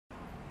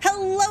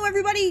Hello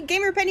everybody,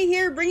 Gamer Penny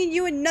here, bringing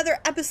you another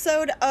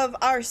episode of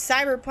our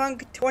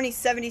Cyberpunk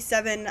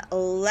 2077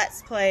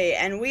 Let's Play,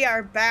 and we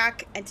are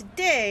back, and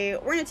today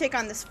we're going to take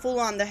on this Fool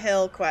on the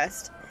Hill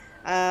quest.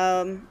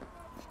 I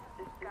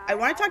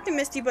want to talk to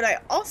Misty, but I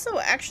also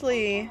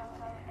actually,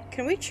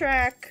 can we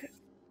track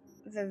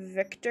the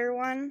Victor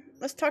one?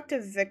 Let's talk to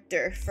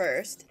Victor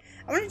first.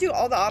 I want to do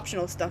all the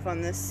optional stuff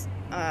on this,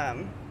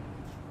 on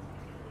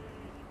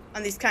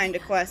these kind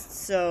of quests,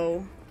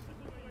 so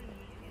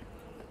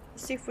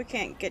let's see if we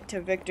can't get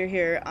to Victor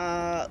here.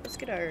 Let's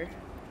get our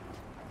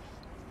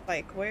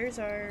bike. Where's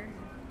our...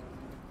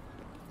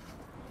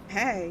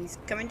 Hey, he's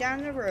coming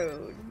down the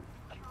road.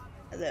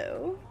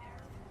 Hello.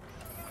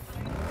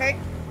 Okay.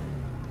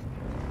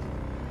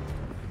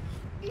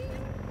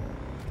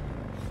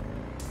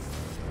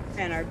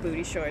 And our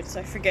booty shorts.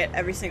 I forget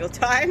every single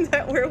time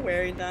that we're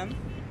wearing them.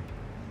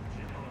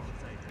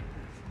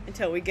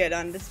 Until we get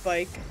on this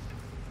bike.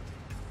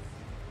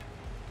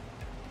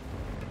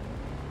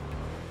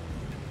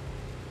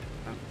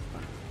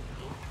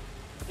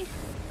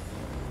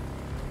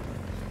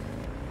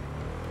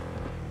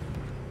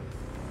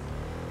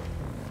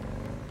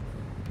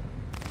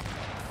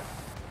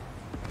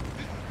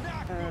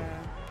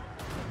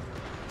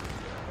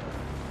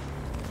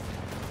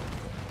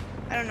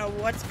 I don't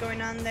know what's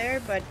going on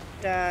there, but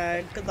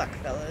good luck,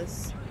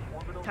 fellas.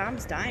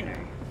 Tom's Diner.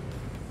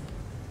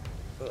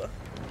 Ugh.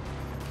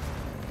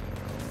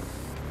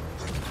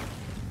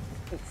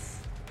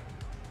 Oof.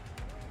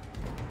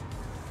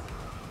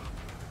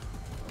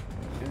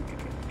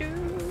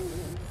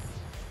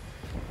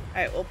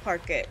 Alright, we'll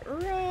park it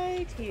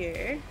right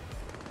here.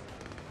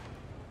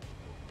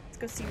 Let's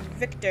go see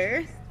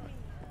Victor.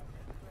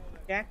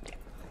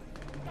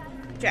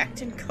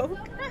 Jacked and Coke?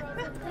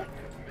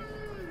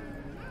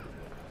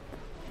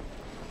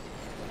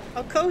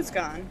 Oh, Code's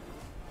gone.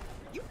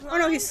 Oh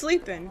no, he's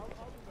sleeping.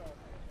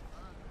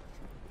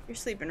 You're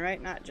sleeping,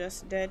 right? Not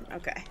just dead?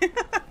 Okay.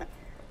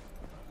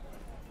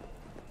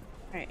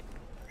 Alright.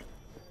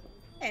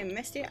 Hey,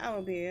 Misty, I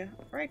will be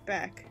right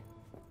back.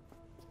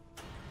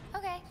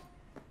 Okay.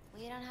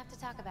 We don't have to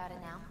talk about it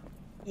now.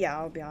 Yeah,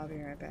 I'll be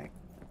right back.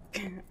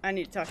 I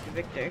need to talk to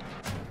Victor.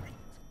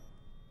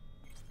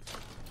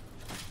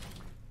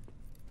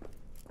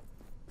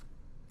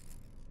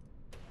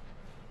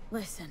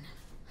 Listen,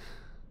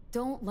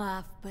 don't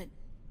laugh, but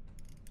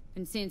I've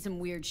been seeing some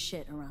weird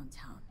shit around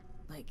town.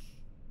 Like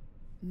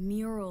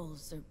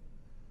murals or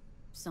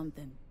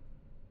something.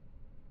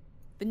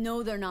 But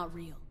no, they're not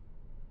real.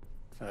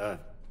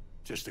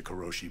 Just a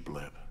Karoshi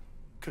blip.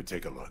 Could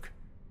take a look.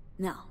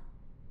 No.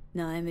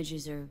 No,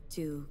 images are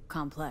too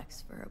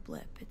complex for a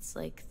blip. It's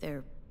like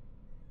they're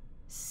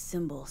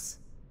symbols.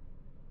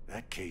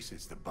 That case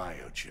is the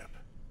biochip.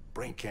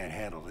 Brain can't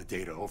handle the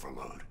data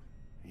overload.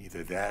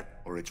 Either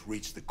that, or it's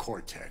reached the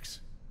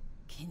cortex.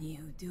 Can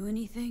you do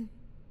anything?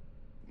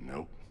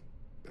 Nope.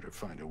 Better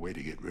find a way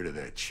to get rid of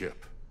that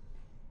chip.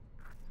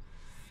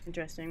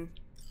 Interesting.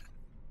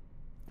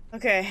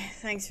 Okay,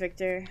 thanks,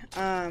 Victor.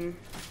 Now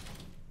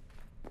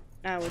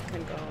we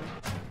can go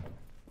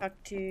talk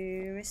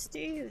to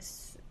Misty.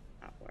 This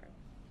not work,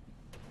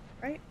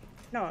 right?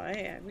 No,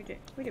 yeah, we do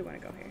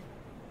want to go here.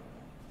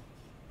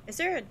 Is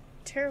there a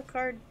tarot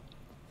card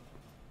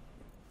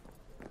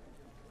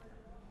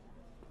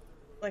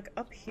like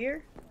up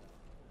here?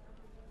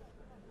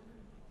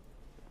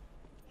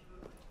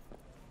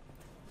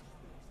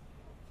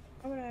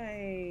 How would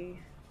I...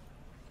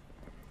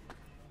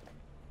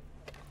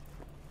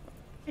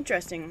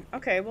 Interesting.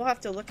 Okay, we'll have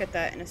to look at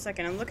that in a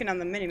second. I'm looking on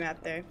the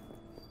minimap there.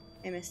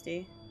 Hey,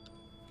 Misty.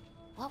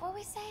 What were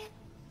we saying?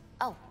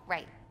 Oh,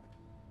 right.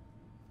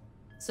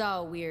 Saw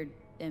a weird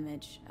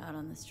image out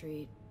on the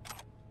street.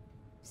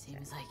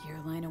 Seems like your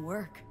line of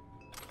work.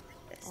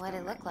 What'd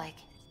it look like?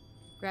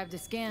 Grabbed a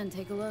scan,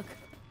 take a look.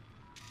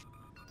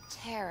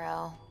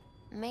 Tarot.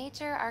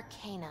 Major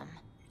Arcanum.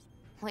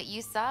 What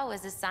you saw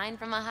was a sign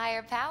from a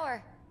higher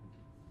power.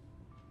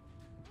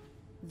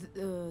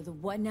 The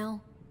what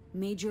now?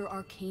 Major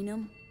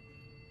Arcanum?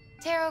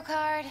 Tarot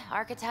card,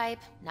 archetype,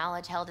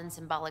 knowledge held in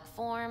symbolic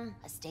form,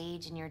 a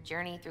stage in your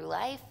journey through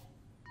life.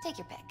 Take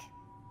your pick.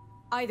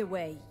 Either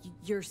way,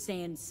 you're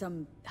saying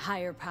some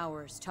higher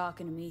powers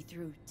talking to me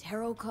through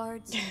tarot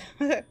cards?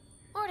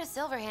 Or to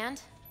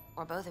Silverhand.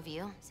 Or both of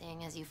you,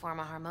 seeing as you form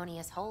a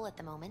harmonious whole at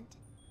the moment.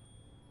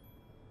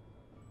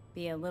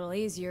 Be a little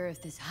easier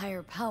if this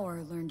higher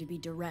power learned to be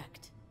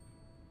direct.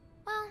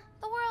 Well,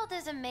 the world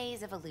is a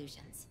maze of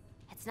illusions.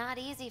 It's not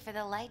easy for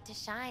the light to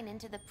shine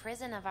into the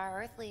prison of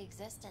our earthly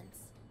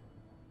existence.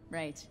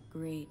 Right,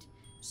 great.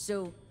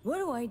 So, what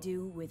do I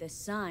do with a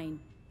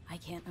sign I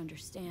can't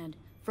understand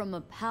from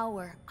a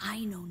power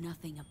I know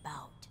nothing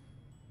about?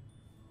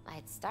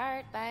 I'd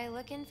start by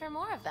looking for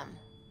more of them.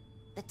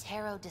 The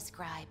tarot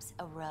describes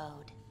a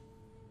road,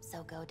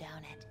 so go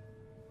down it.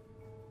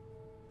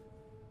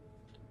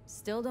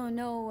 Still don't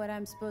know what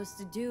I'm supposed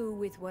to do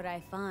with what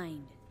I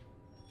find.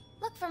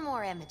 Look for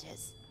more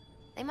images.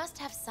 They must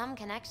have some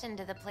connection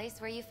to the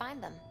place where you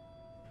find them.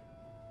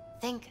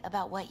 Think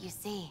about what you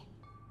see.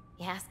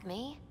 You ask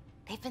me,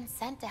 They've been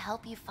sent to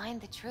help you find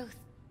the truth.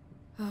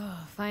 Oh,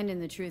 finding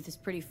the truth is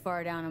pretty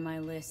far down on my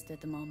list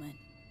at the moment.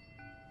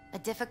 A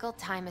difficult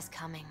time is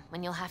coming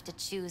when you'll have to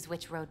choose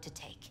which road to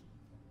take.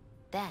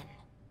 Then,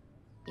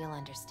 you'll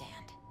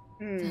understand.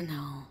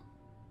 Dunno.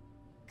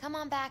 Come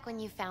on back when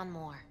you've found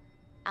more.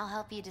 I'll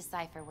help you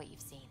decipher what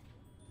you've seen.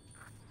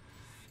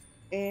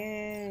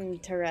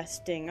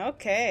 Interesting.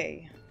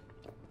 Okay.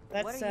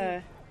 That's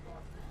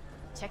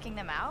checking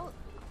them out?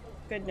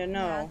 good to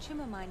know.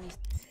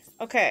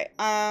 Okay,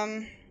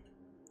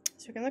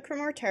 so we can look for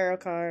more tarot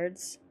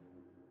cards.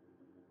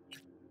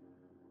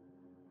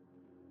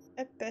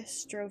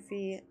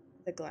 Epistrophe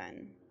the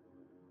Glen.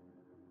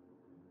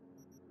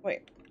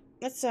 Wait,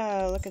 let's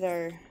look at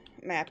our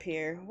map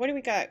here. What do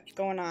we got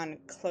going on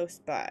close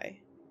by?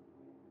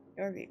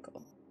 Your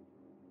vehicle.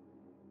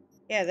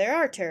 Yeah, there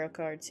are tarot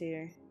cards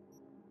here.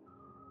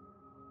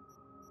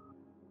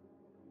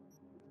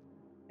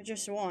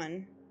 Just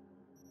one.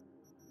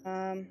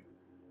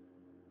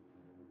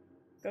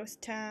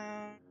 Ghost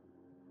Town.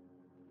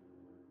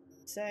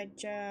 Side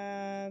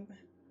job.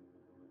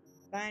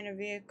 Find a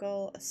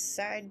vehicle. A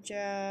side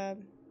job.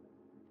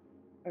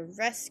 A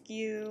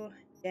rescue.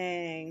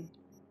 Dang.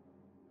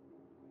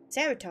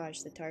 Sabotage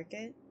the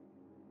target.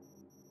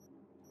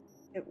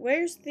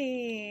 Where's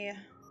the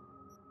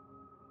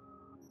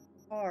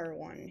R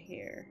one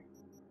here?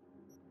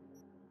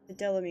 The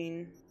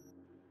Delamine.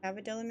 Have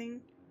a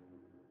Delamine?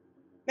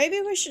 Maybe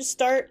we should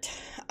start,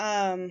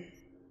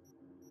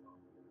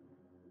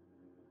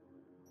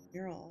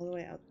 you're all the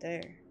way out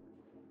there.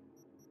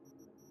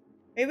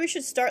 Maybe we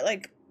should start,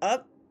 like,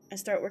 up and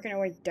start working our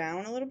way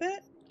down a little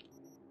bit?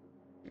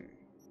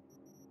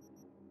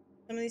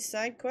 Some of these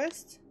side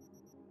quests?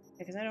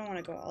 Because I don't want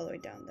to go all the way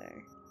down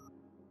there.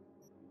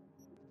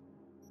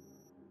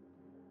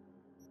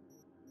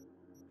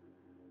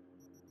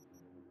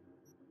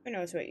 Who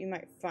knows what you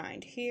might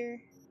find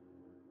here?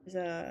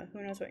 There's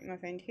who knows what you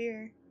might find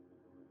here?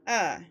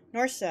 Ah,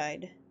 north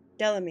side.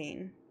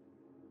 Delamine.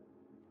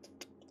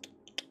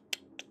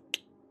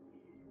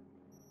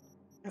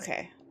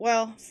 Okay,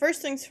 well, first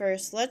things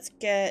first, let's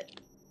get...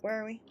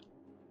 Where are we?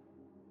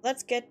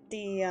 Let's get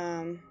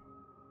the,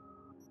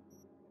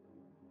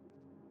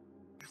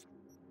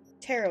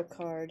 tarot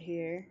card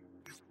here.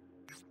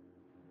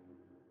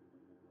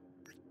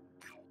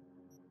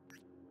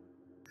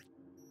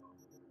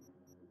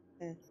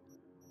 Oh.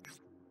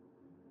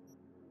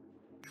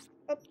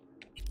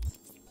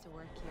 To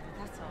work here,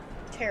 that's all.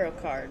 Tarot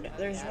card.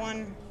 There's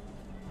one...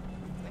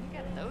 When you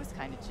get those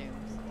kind of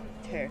tunes.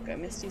 Tarot.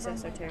 Misty's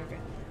also tarot.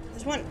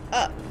 There's one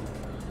up.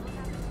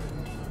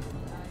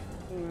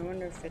 I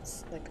wonder if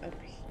it's like up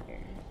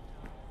here.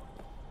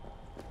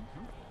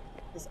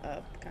 It's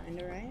up,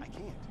 kinda, right? I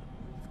can't.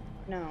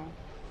 No.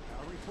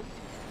 I already told you.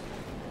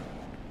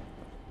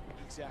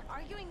 Exactly.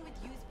 Arguing with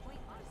you's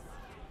pointless.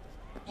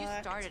 You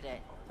Locked. started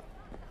it.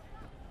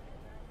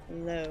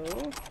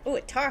 Low. Oh,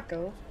 a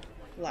taco.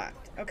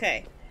 Locked.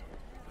 Okay.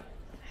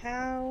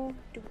 How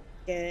do we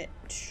get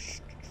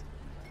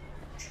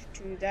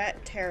to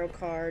that tarot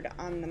card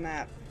on the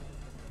map?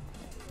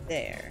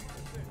 There.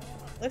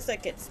 Looks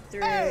like it's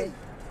through... Hey!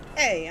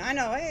 Hey, I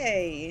know,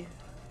 hey!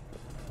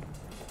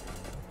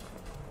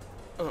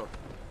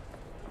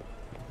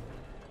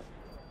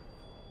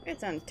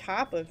 It's on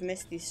top of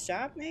Misty's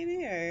shop,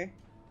 maybe? Or...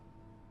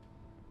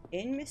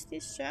 in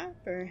Misty's shop?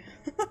 Or...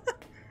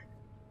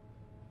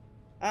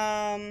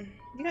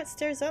 you got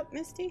stairs up,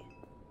 Misty?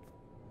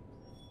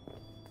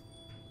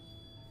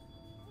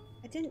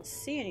 I didn't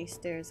see any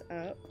stairs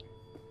up.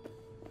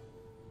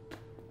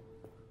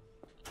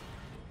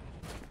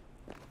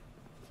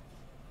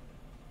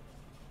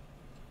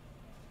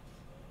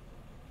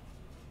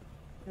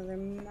 Now there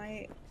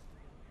might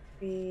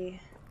be...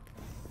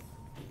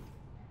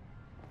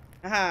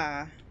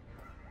 Aha!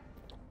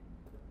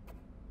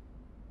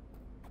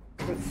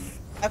 Roof.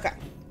 Okay.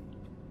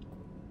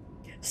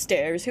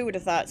 Stairs. Who would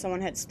have thought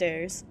someone had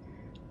stairs?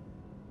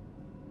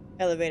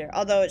 Elevator.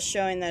 Although it's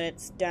showing that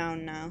it's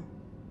down now.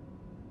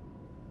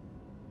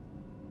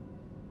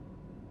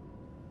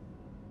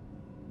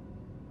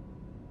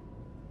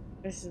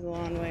 This is a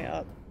long way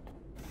up.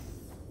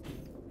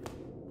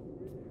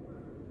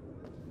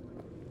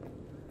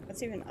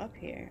 What's even up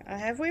here?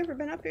 Have we ever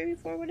been up here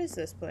before? What is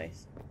this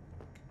place?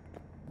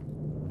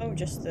 Oh,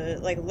 just the,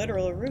 like,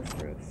 literal roof.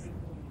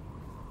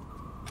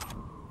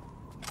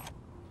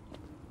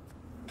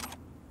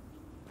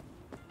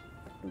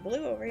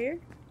 Blue over here.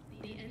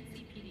 The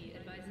NCPD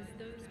advises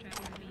those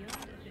traveling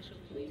beyond official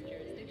police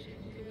jurisdiction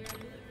to wear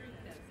bulletproof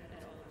vests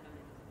at all times.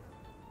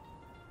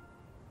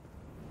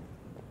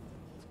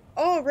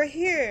 Oh, right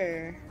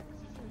here.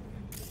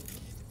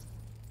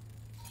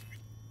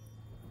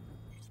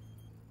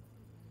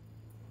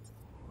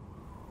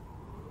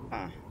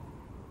 Huh.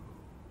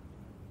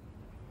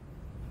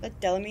 That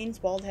Delamine's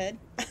bald head?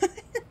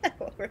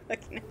 What we're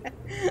looking at.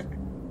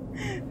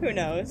 Who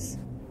knows?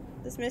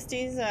 This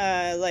Misty's,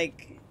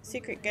 like,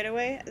 secret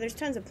getaway? There's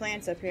tons of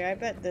plants up here. I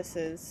bet this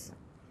is...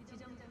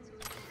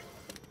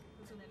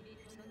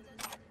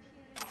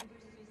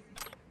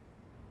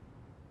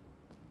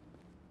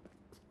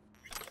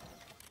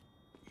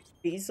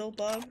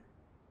 Beelzebub.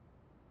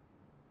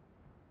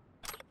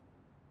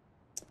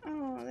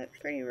 Oh, that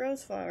pretty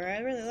rose flower. I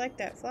really like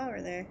that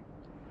flower there.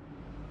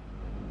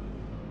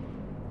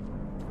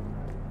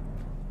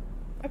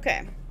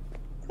 Okay,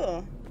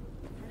 cool.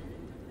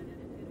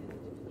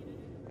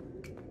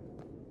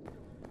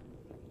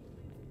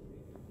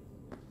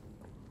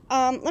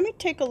 Let me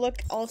take a look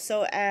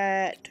also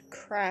at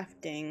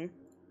crafting.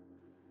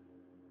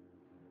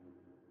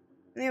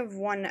 We have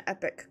one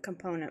epic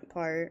component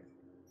part.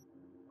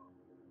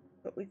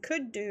 But we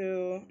could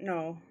do...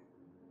 No.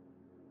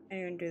 I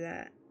didn't even do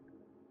that.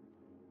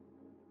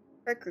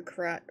 Work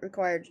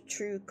required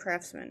true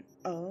craftsman.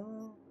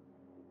 Oh.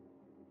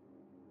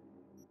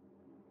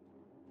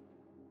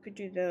 Could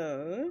do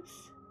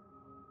those.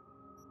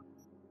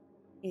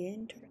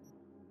 Interesting.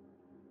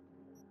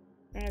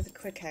 I don't have the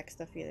quick hack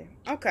stuff either.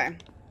 Okay.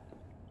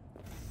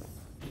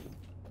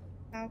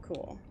 How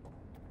cool.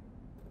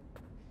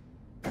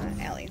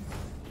 Alley.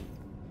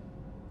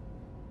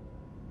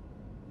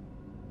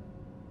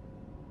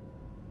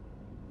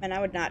 Man, I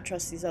would not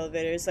trust these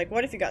elevators. Like,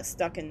 what if you got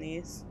stuck in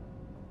these?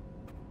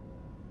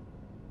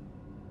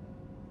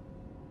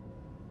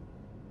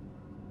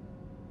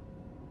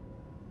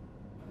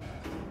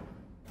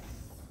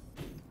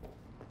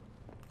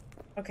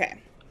 Okay.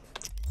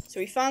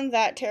 So we found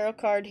that tarot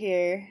card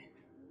here.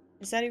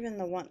 Is that even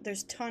the one?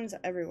 There's tons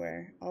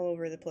everywhere, all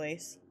over the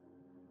place.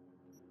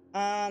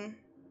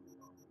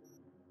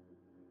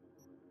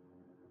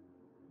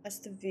 That's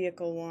the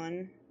vehicle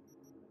one.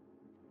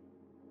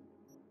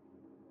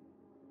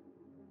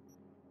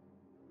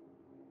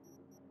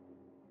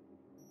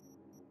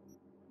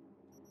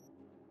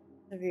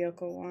 The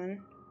vehicle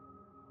one.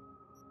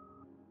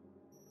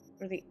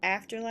 Or the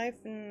afterlife?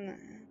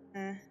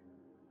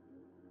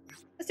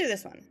 Let's do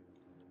this one.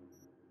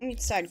 We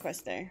need side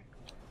quest there.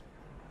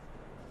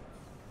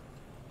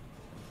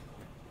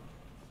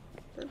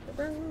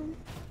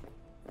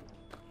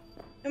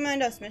 Don't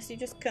mind us, Misty,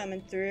 just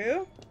coming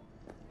through.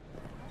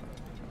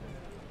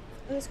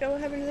 Let's go.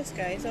 What happened to this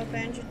guy? He's all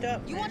bandaged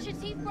up. You want your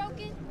teeth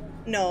broken?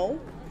 No.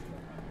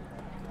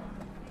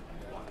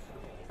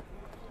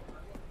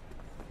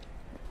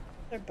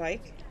 Their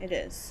bike? It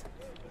is.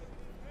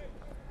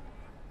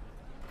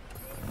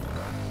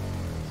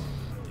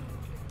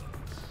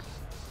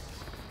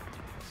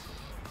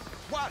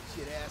 Watch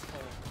it,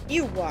 asshole.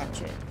 You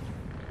watch it.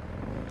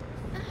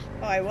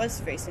 Oh, I was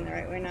facing the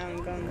right way. Now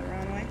I'm going the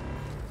wrong way.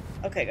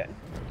 Okay, good.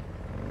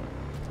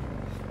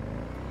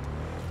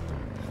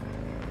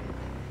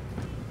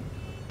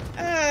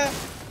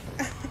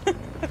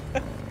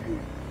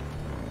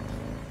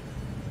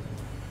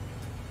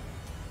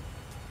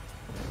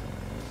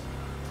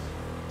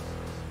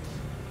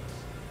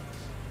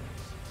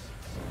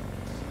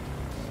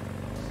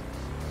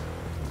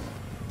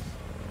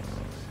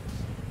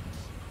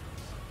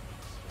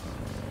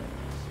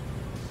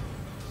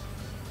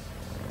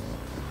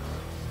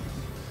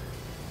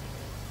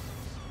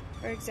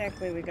 Where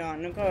exactly are we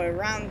going? We'll go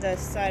around the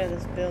side of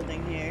this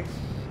building here.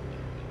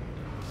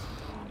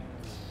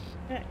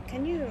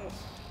 Can you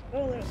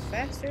go a little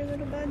faster,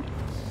 little bud?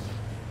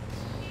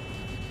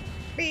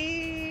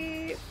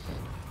 Beep!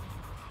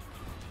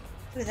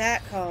 Look at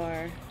that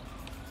car.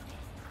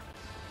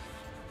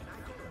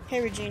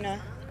 Hey,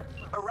 Regina.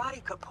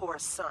 Arati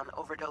Kapoor's son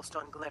overdosed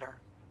on glitter.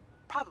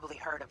 Probably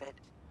heard of it.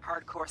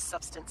 Hardcore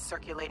substance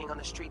circulating on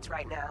the streets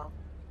right now.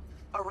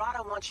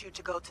 Arata wants you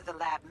to go to the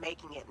lab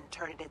making it and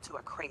turn it into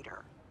a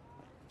crater.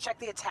 Check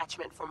the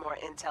attachment for more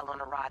intel on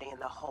Arati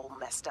and the whole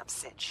messed up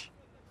sitch.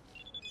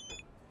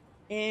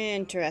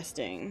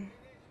 Interesting.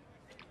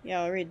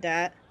 Yeah, I'll read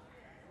that.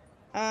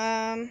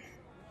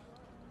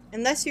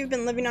 Unless you've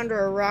been living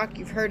under a rock,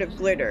 you've heard of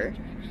glitter.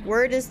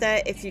 Word is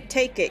that if you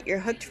take it, you're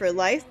hooked for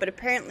life, but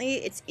apparently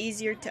it's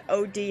easier to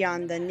OD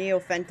on than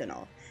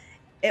neofentanyl.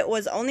 It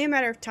was only a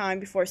matter of time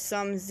before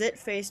some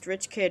zit-faced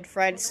rich kid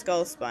fried a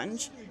skull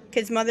sponge.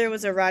 Kid's mother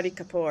was Arati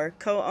Kapoor,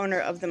 co-owner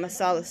of the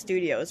Masala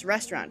Studios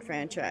restaurant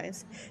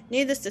franchise.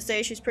 Needless to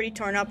say, she's pretty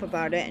torn up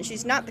about it, and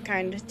she's not the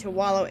kind to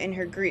wallow in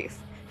her grief.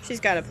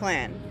 She's got a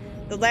plan.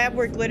 The lab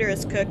where glitter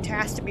is cooked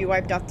has to be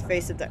wiped off the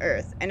face of the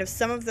earth, and if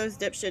some of those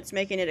dipshits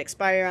making it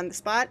expire on the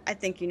spot, I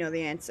think you know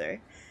the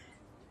answer.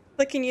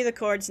 Clicking you the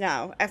coords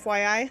now.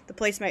 FYI, the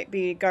place might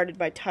be guarded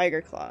by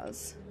tiger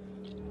claws.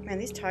 Man,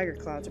 these tiger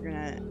claws are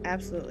gonna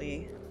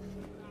absolutely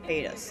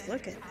hate us.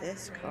 Look at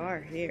this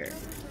car here.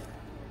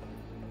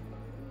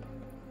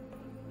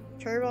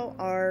 Turbo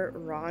R.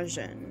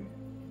 Rajan.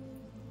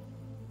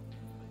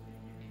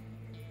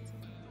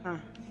 Huh.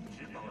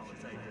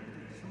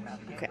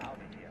 Okay.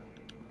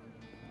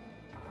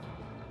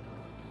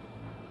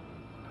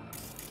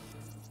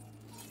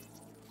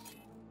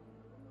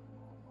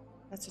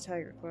 That's a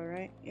tiger claw,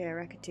 right? Yeah,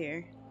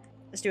 racketeer.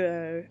 Let's do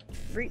a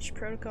breach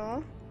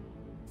protocol.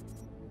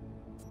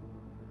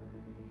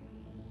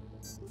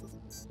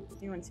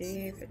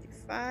 C1C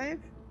 55.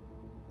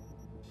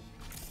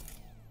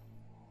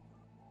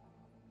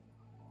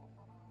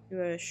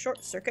 Do a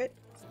short circuit.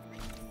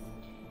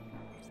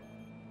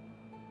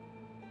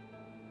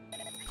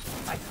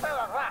 I smell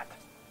a rat.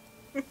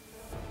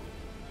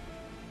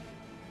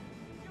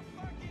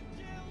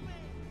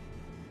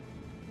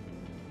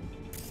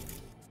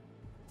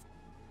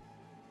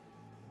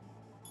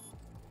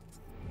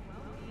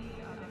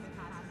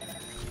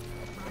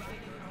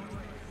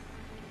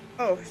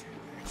 Oh,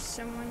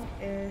 someone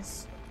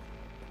is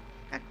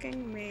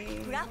hacking me.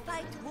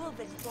 Graphite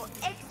woven for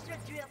extra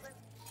durable.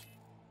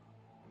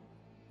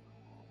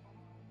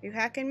 You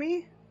hacking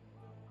me?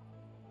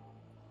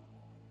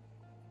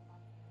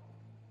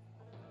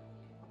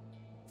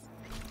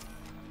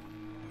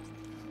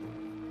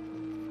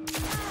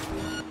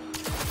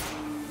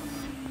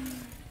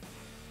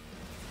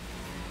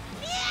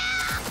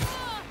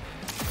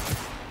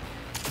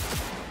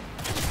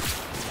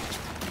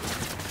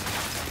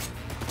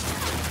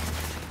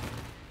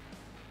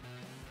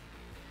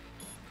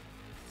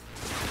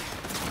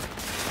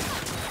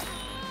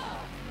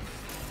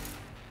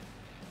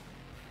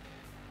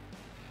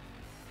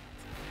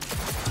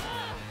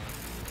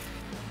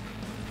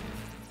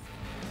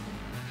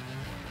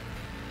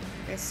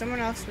 Okay, someone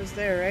else was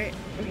there, right?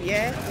 Oh,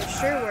 yeah, they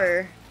sure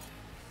were.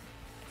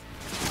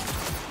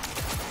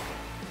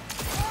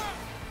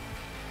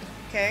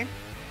 Okay.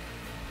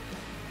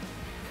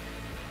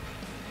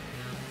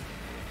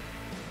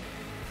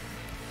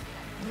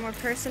 One more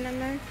person in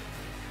there?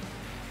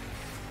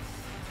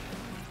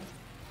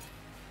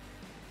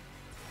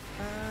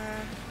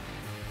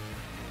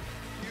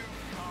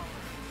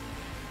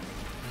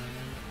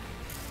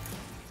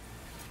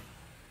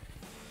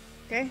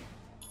 Okay.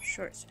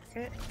 Short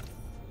circuit.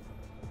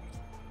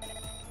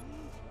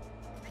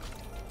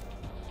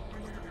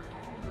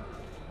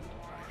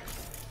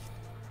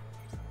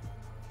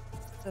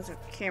 There's a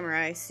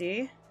camera I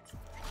see.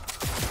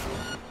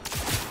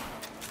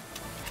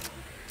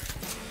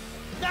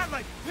 Not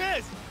like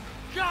this!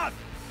 God,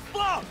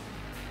 fuck!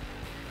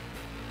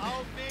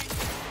 I'll be.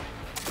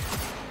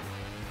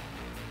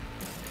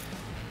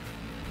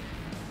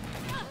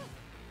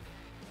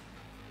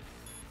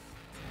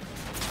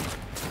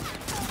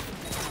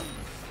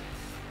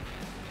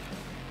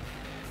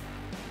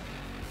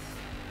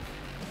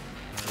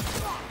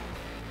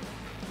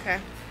 Okay.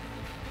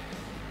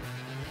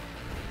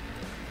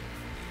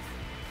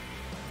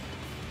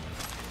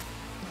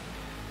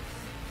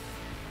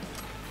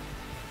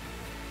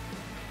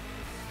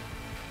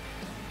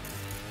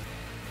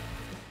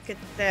 Get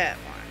that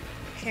one.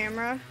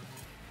 Camera.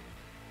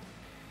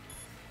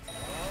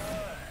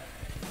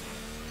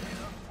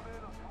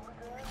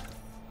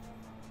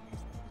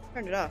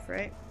 Turned it off,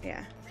 right?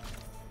 Yeah.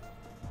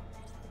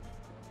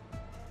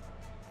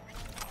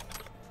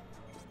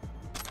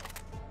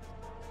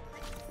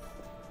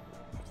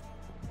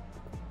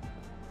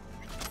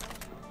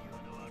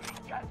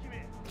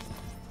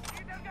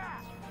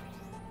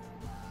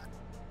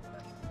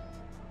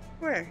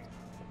 Where?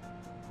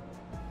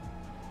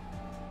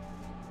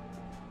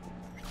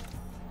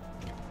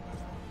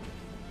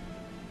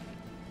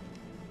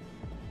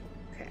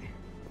 Okay.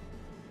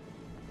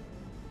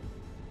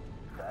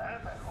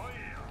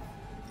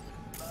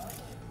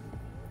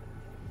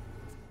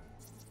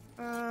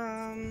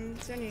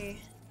 Is there any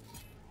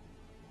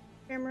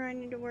camera I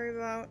need to worry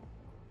about?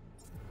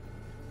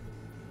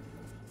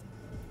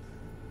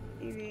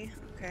 TV,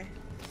 okay.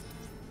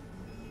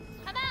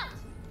 Come out!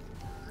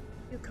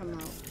 You come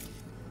out.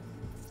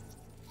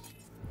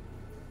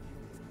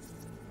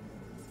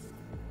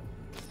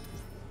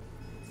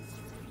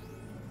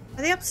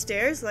 Are they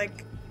upstairs?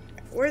 Like,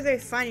 where are they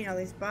finding all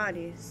these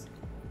bodies?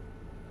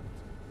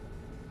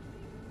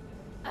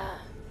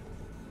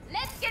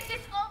 Let's get this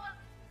over.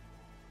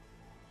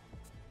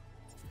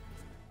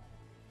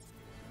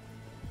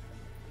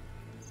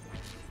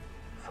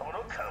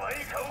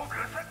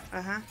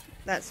 Uh-huh,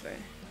 that's right.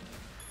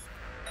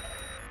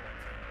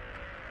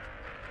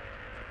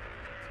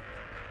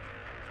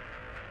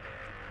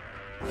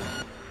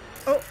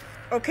 Oh,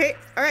 okay.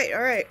 Alright,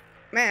 alright.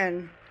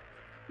 Man,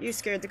 you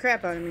scared the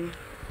crap out of me.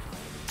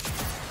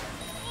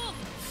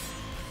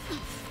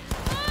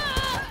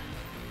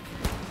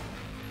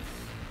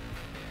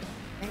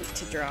 I meant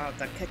to draw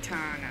the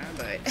katana,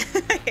 but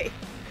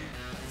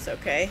it's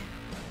okay.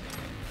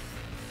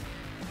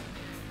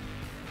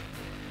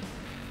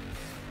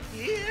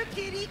 Here,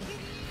 kitty, kitty.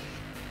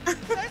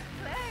 Let's play.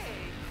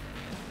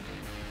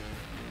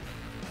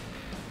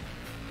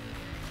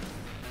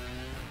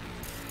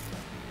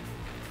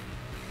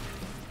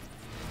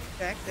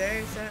 Back there,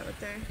 is that what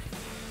they're...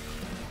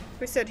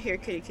 Who said here,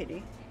 kitty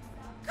kitty?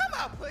 Come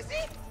on, pussy.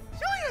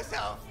 Show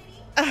yourself.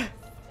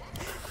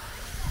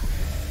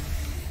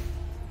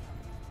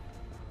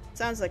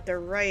 Sounds like they're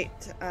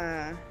right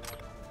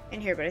in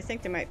here, but I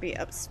think they might be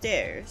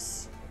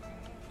upstairs.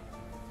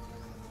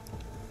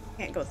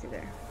 Can't go through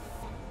there.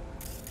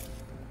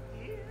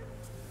 Here.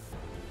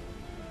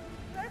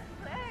 Let's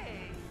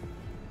play.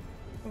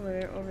 Oh,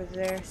 they're over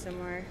there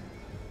somewhere.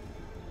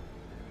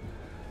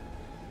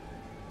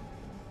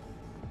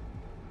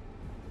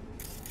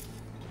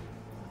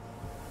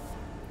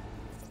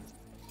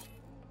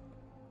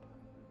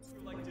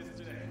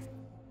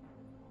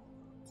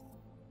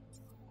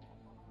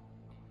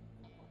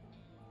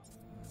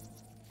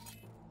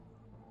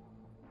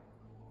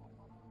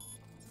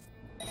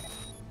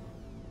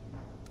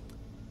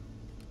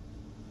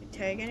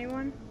 Tag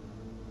anyone?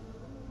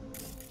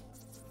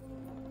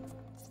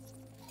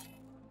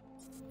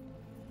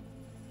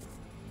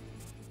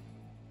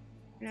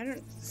 And I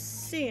don't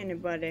see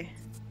anybody.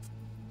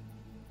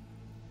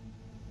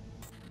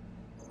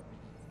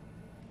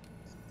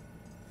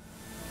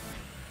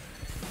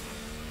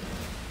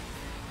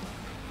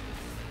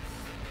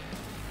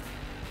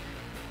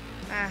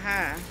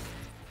 Aha.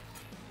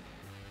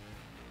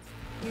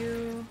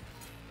 You.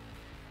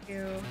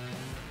 Can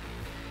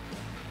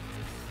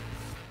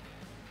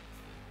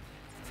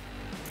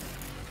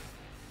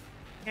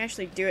I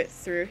actually do it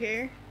through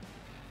here?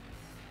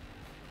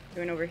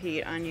 Do an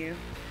overheat on you.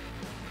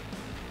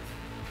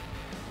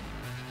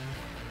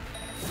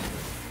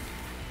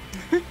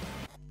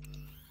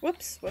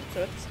 Whoops.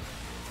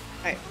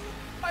 Alright.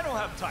 I don't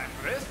have time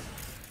for this.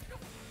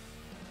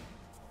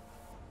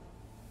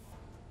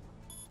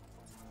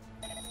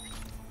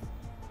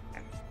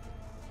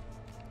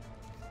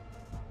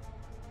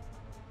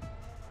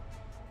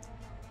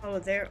 Oh,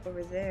 they're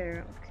over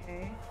there.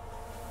 Okay.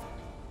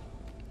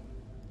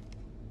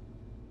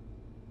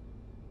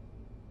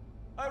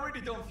 I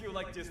really don't feel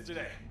like this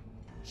today.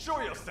 Show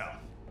yourself.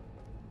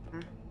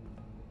 Huh?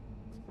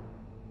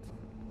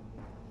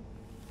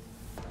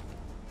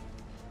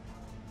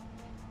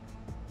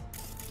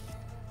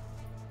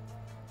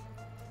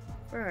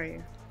 Where are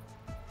you?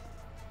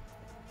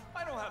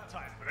 I don't have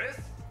time for this.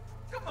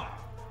 Come on.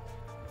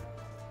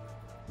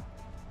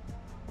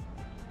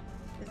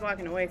 He's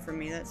walking away from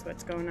me. That's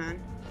what's going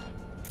on.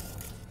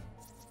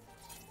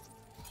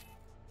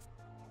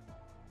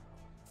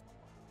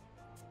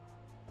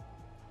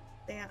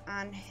 Stay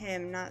on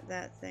him, not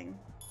that thing.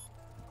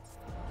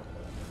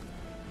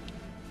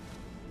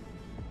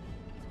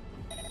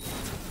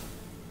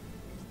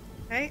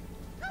 Okay.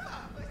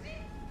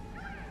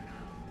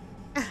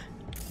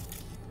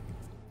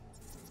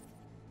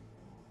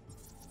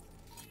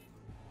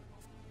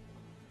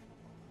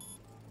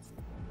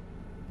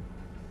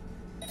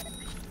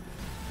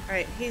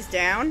 Alright, he's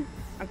down.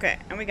 Okay,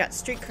 and we got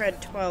street cred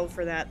 12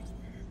 for that.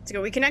 Let's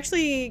go. We can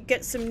actually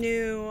get some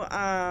new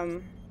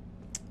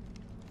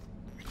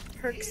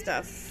perk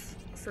stuff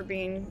for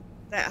being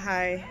that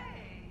high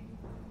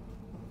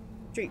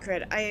street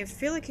cred. I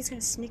feel like he's gonna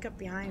sneak up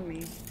behind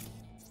me.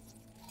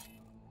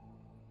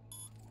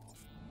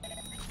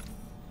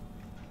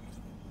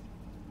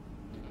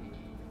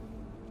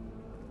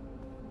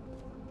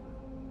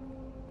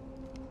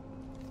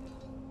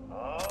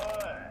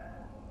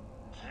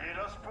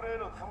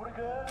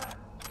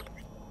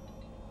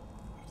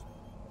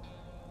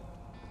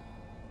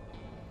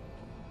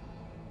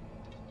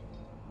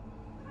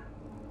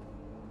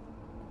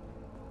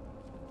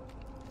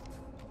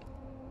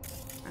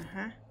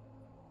 Uh-huh.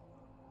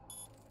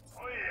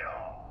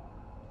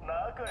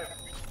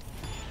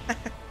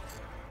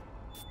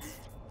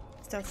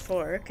 Stuff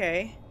 4,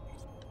 okay.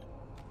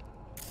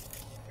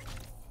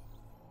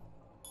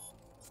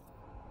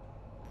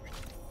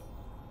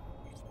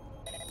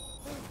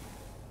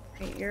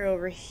 Okay, you're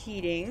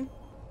overheating.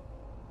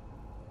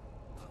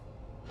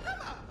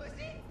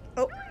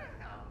 Oh.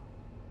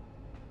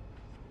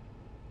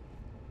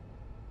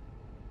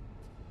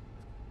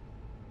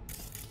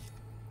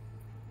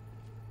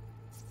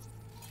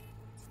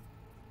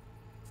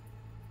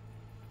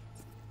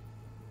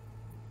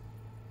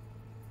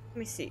 Let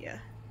me see ya.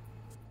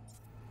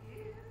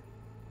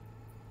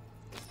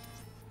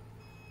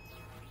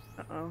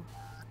 Uh-oh.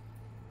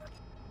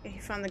 Okay, he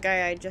found the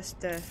guy I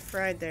just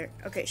fried there.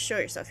 Okay, show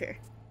yourself here.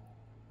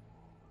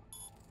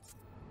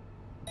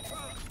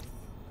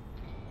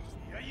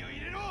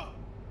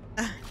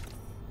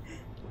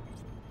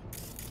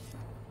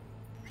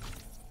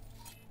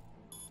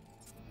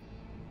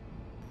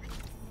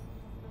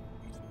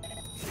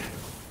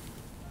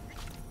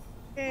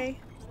 Okay.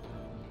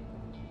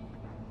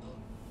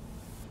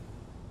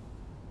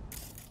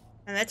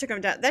 And that took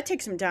him down. That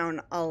takes him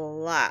down a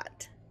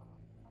lot.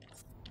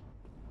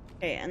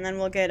 Okay, and then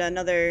we'll get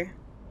another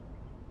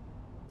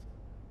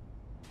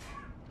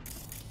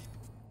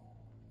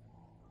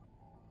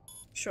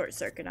short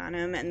circuit on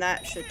him, and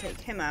that should take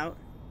him out.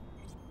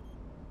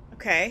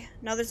 Okay,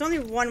 now there's only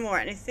one more,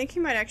 and I think he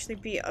might actually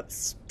be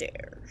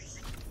upstairs.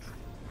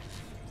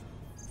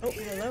 Oh,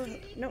 hello.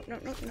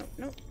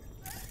 No.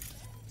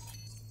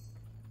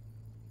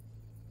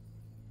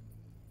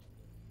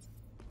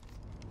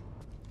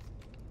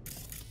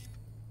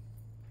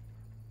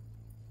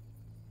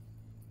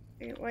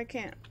 Why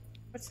can't?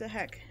 What's the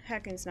heck?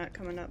 Hacking's not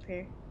coming up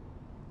here.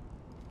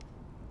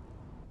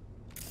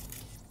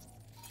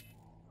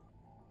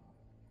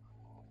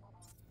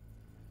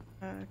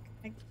 Can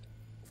I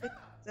get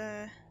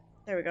the...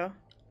 There we go.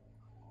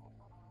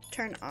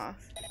 Turn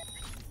off.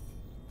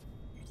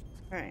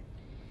 Alright.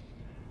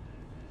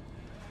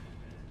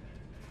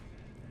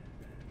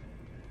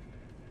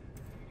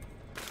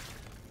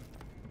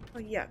 Oh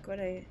yuck, what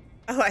I...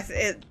 Oh,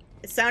 it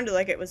sounded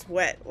like it was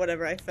wet,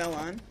 whatever I fell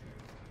on.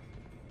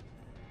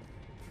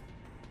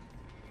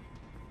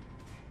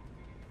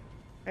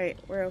 Alright,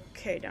 we're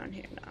okay down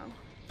here now.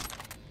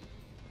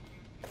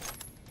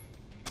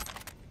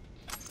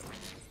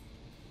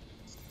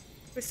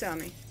 Who saw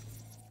me?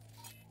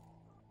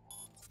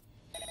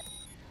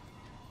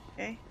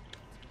 Okay.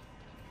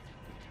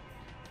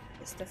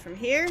 Get stuff from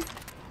here.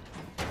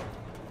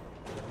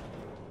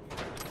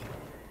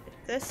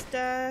 this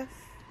stuff.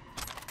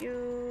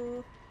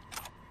 You.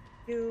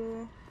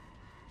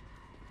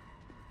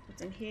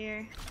 What's in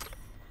here?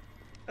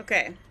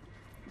 Okay.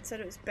 It said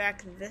it was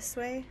back this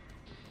way.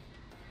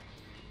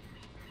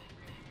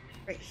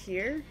 Right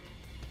here.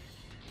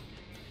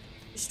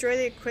 Destroy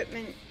the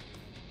equipment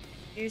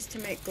used to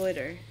make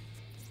glitter.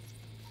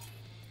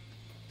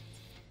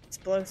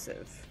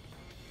 Explosive.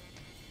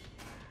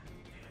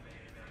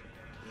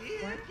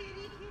 What?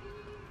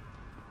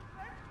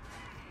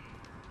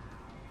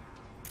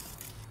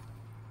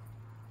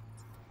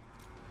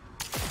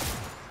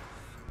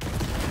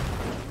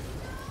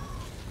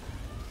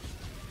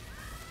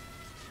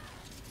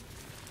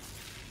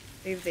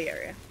 Leave the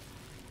area.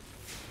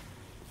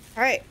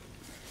 Alright.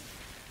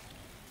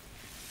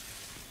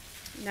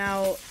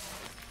 Now,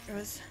 there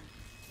was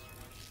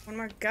one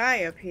more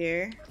guy up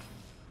here.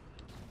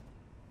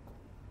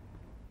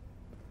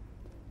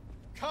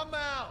 Come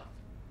out!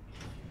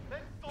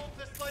 Let's solve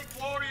this like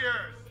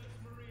warriors!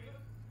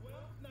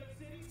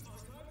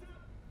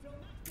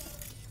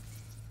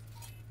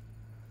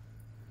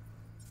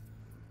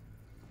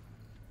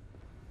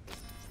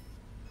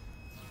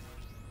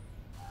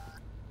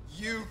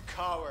 You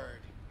coward!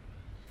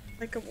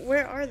 Like,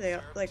 where are they?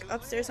 Like,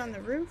 upstairs on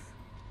the roof?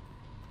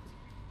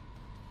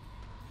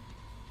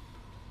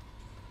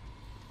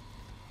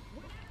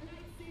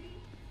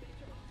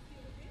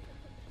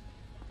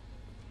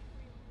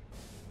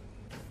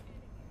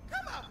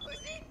 Come on,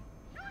 pussy!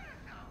 Show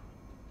yourself!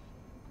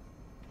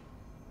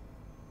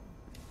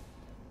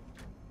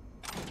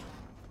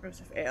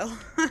 Corrosive ale.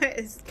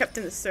 It's kept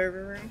in the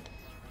server room.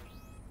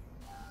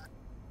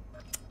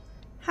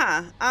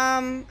 Huh.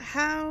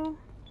 How?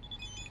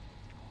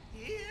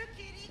 Here,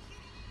 kitty, kitty.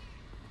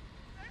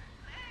 Let's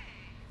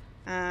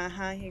play.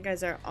 Uh-huh. You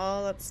guys are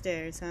all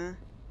upstairs, huh?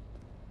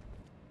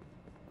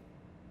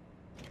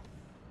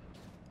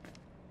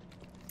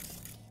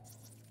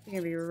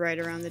 You're gonna be right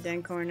around the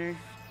den corner.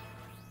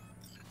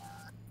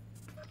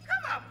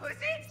 Come on, pussy!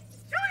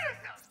 Show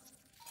yourself!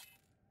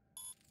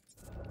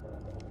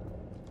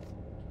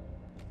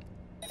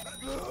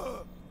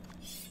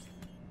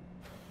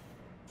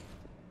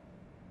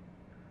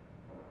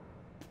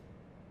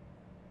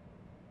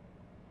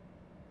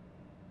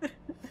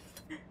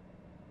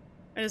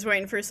 I'm just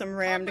waiting for some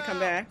ram to come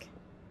back.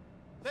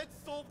 Let's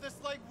solve this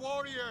like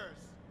warriors!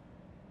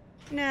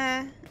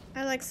 Nah,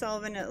 I like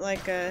solving it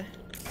like a...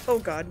 Oh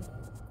god.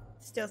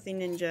 Stealthy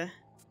ninja.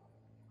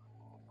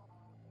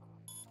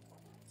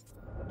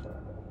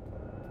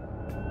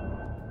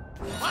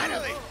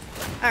 Finally!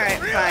 Alright,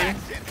 fine.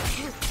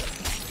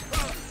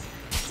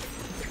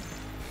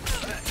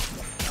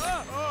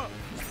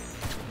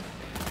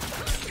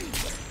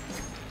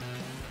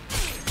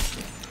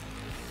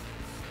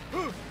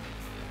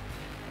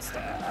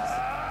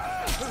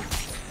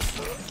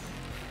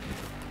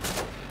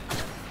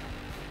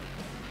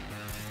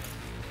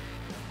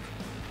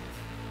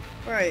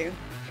 Where are you?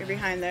 You're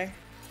behind there.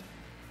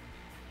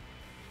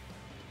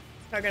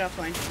 Target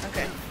offline.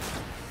 Okay.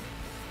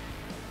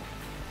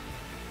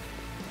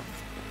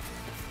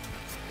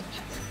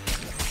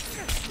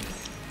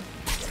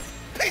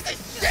 Piece of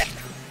shit!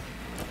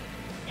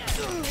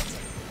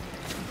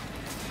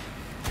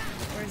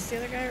 Where's the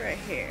other guy? Right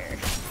here.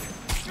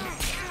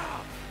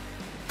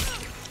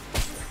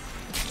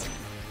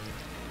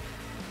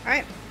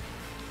 Alright.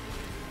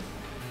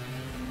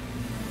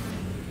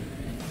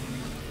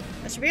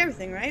 That should be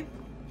everything, right?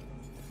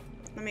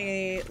 Let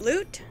me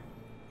loot.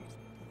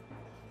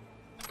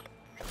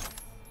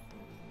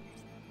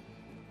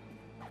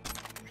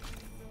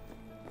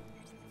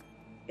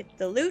 Get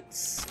the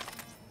loots.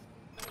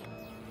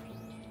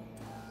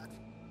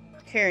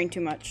 Carrying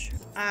too much.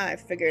 I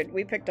figured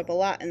we picked up a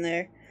lot in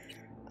there.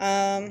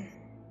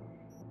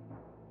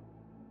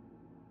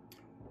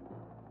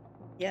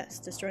 Yes,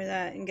 destroy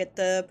that and get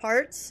the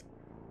parts.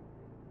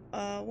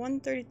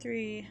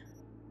 133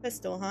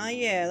 pistol, huh?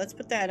 Yeah, let's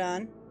put that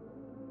on.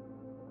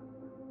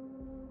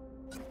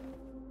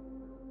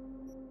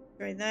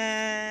 Destroy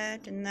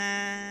that and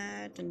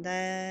that and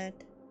that.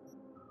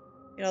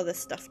 Get all this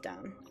stuff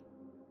down.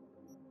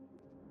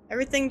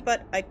 Everything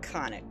but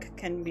iconic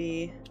can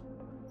be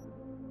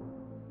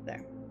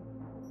there.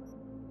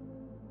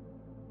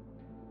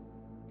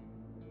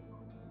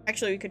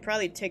 Actually, we could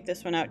probably take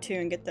this one out too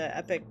and get the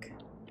epic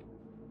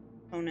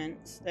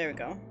components. There we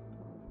go.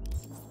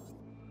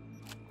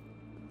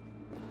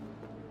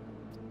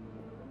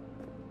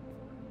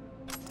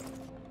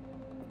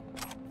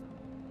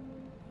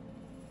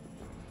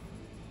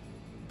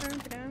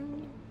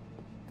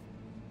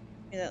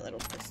 That little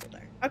pistol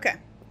there. Okay.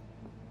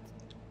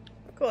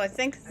 Cool, I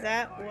think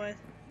that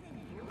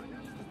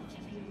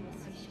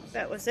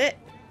was it.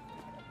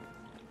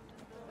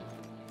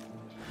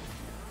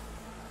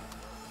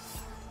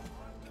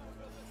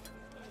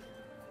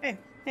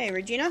 Hey,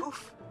 Regina?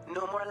 Oof,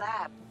 no more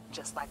lab,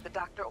 just like the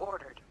doctor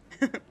ordered.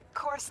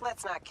 Course,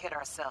 let's not kid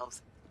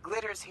ourselves.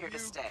 Glitter's here to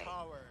stay.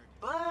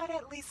 But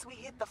at least we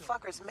hit the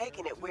fuckers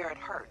making it where it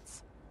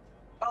hurts.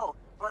 Oh,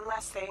 one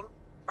last thing.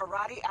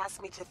 Arati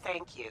asked me to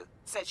thank you.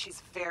 Said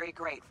she's very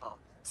grateful.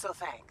 So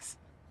thanks.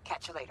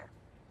 Catch you later.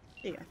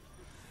 Yeah.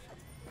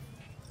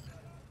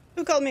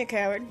 Who called me a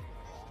coward?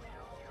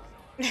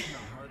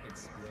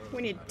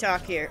 We need to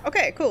talk here.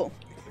 Okay, cool.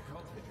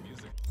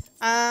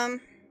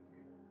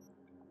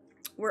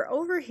 We're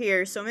over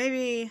here, so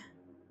maybe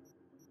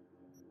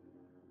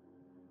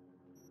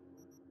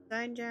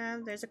side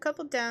job. There's a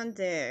couple down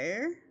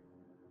there.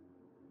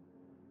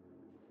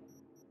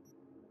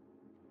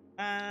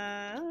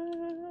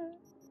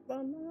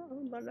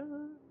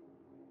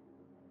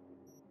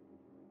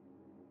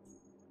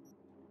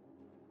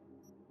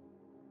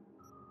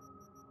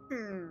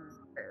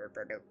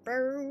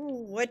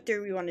 What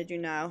do we want to do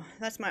now?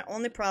 That's my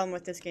only problem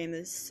with this game.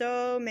 There's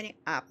so many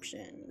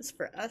options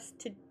for us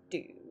to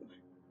do.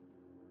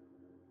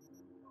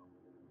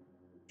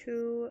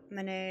 Too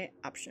many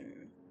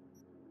options.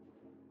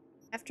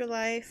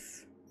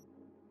 Afterlife.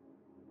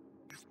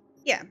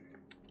 Yeah.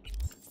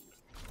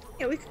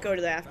 Yeah, we could go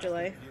to the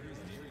afterlife.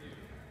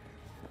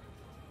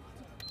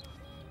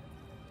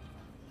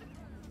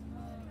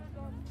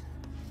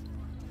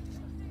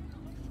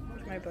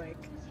 Where's my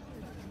bike?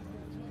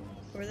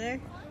 Over there?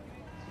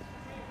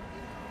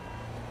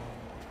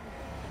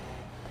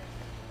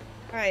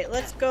 Alright,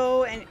 let's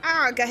go and...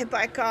 Ah, I got hit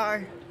by a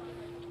car.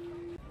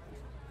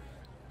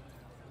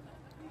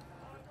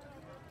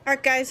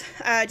 Alright guys,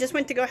 just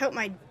went to go help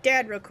my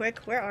dad real quick.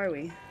 Where are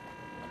we?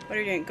 What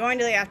are we doing? Going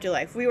to the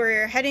afterlife. We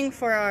were heading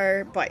for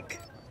our bike.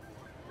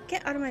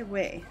 Get out of my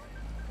way.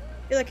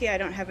 You're lucky I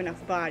don't have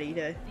enough body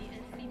to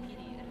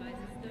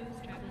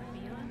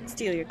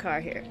steal your car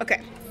here.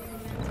 Okay.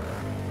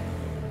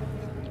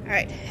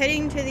 Alright,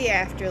 heading to the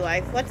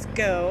afterlife. Let's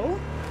go.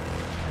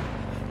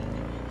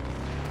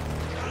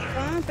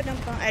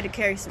 I had to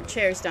carry some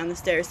chairs down the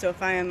stairs, so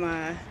if I am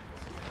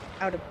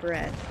out of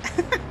breath.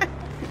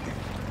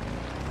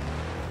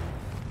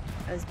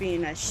 I was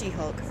being a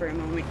She-Hulk for a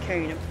moment,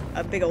 carrying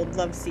a big old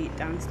love seat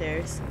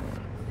downstairs.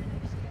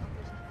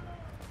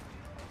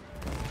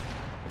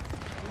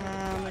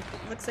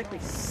 Looks like we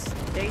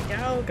stayed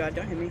down. Oh god,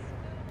 don't hit me.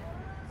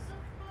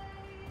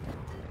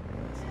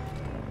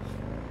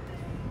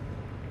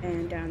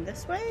 And down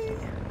this way.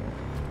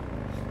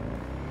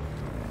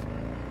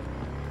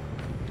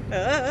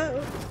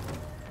 Oh,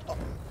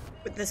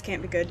 but this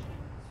can't be good.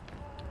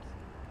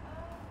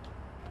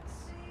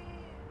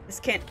 This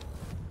can't.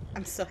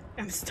 I'm stuck.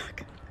 I'm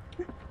stuck.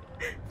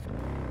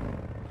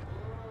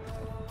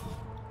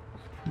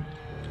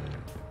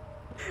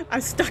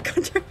 I'm stuck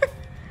under.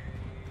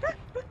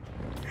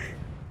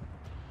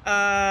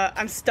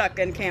 I'm stuck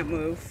and can't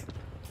move.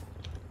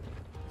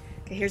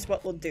 Okay, here's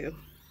what we'll do.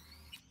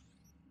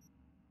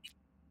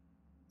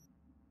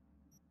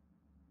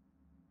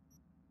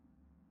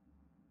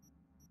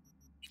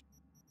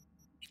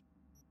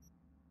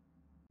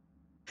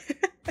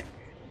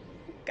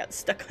 Got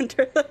stuck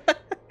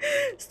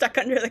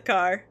under the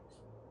car.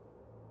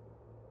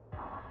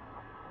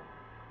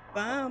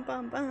 Bum,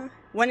 bum, bum.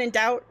 When in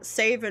doubt,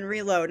 save and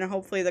reload, and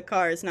hopefully the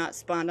car is not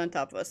spawned on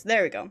top of us.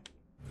 There we go.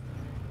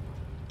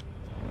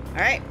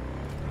 Alright.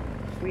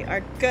 We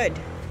are good.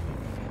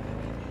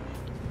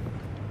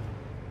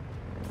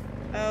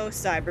 Oh,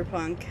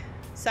 Cyberpunk.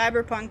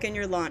 Cyberpunk and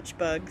your launch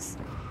bugs.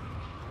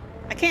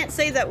 I can't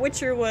say that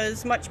Witcher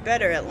was much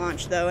better at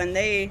launch, though, and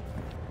they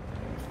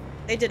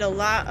did a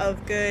lot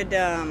of good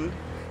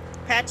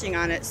patching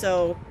on it,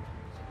 so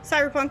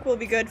Cyberpunk will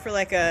be good for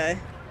like a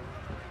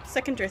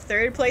second or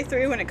third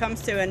playthrough when it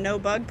comes to a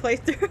no-bug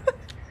playthrough,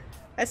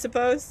 I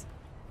suppose.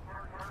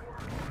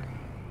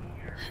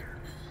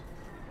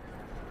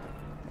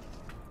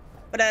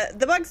 But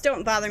the bugs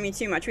don't bother me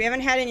too much. We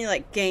haven't had any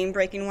like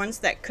game-breaking ones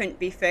that couldn't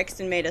be fixed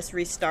and made us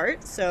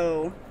restart,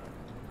 so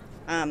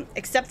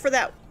except for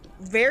that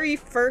very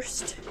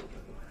first...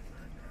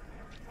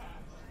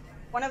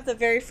 One of the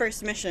very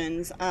first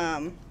missions,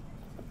 sorry,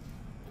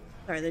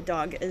 the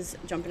dog is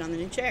jumping on the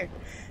new chair.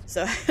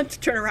 So I had to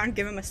turn around and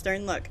give him a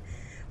stern look.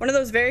 One of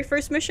those very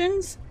first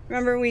missions,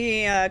 remember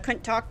we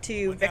couldn't talk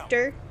to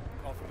Victor?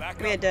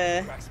 We had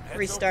to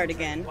restart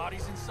again.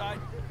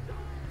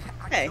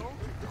 Hey.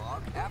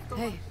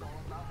 Hey. In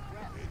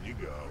you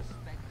go.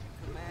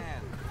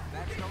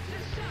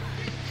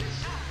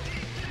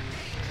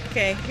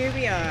 Okay, here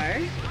we are.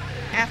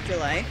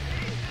 Afterlife.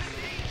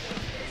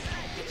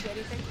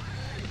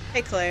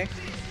 Hey, Claire.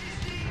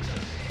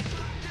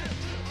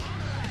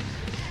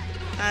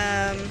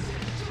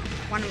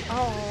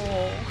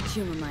 Oh.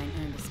 Humor mine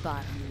earned a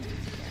spot on the menu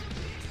here.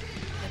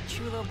 The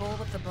chulo bowl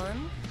with the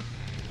bun?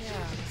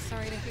 Yeah,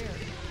 sorry to hear.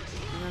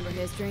 Remember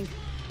his drink?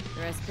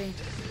 The recipe?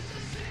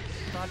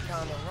 Vodka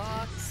on the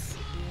rocks,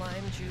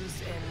 lime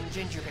juice, and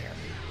ginger beer.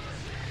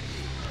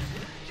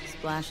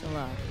 Splash of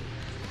love.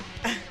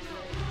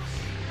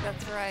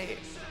 That's right.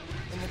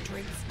 And the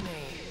drink's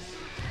name.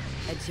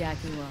 A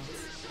Jackie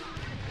Wells.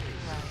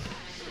 Right.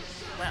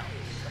 Well,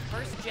 the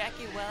first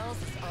Jackie Wells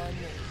is on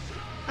me.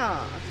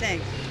 Oh,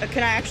 thanks.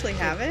 Can I actually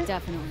have it?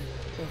 Definitely.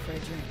 Go for a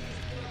drink.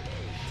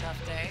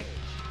 Tough day?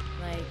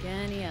 Like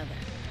any other.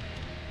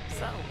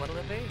 So, what'll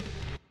it be?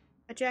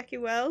 A Jackie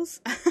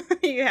Wells?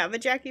 You have a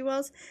Jackie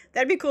Wells?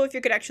 That'd be cool if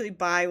you could actually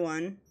buy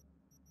one.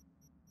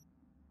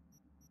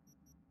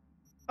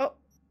 Oh.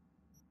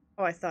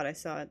 Oh, I thought I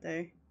saw it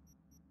there.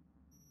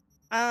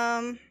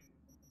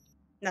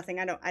 Nothing.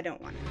 I don't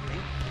want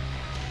anything.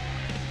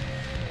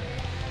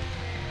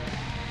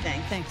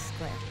 Thanks. Thanks,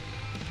 Claire.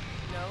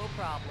 No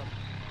problem.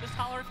 Just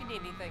holler if you need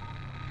anything.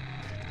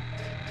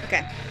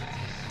 Okay.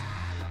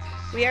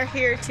 We are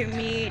here to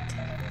meet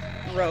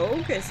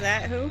Rogue. Is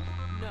that who?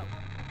 No.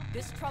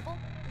 This trouble,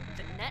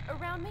 the net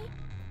around me,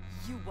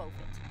 you wove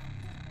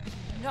it.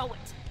 You know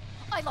it.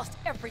 I lost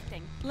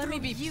everything. Let me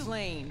be you.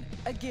 plain.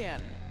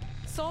 Again.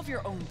 Solve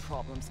your own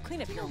problems.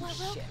 Clean up You your know own what,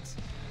 Rogue? shit.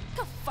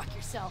 Go fuck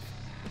yourself.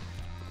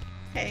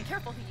 Hey. Be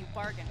careful who you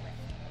bargain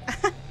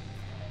with.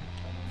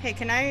 Hey,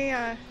 can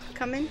I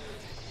come in?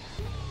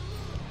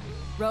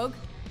 Rogue?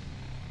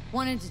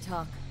 Wanted to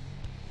talk.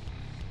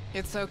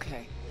 It's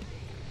okay.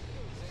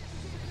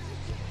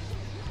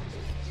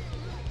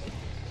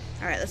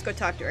 All right, let's go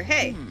talk to her.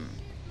 Hey.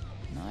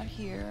 Not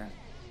here.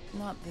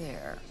 Not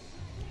there.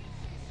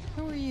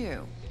 Who are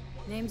you?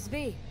 Name's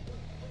V.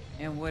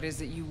 And what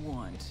is it you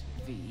want,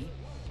 V?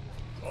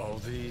 All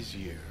these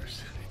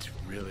years, it's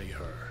really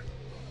her.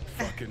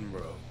 Fucking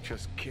Rogue,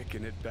 just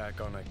kicking it back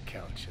on a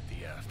couch at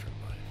the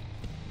afterlife.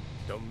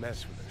 Don't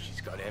mess with her,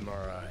 she's got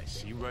MRIs,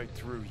 see right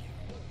through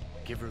you.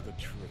 Give her the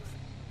truth.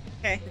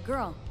 Okay. The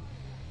girl.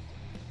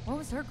 What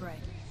was her gripe?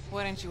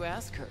 Why didn't you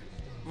ask her?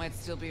 Might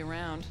still be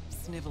around,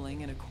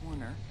 sniveling in a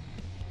corner.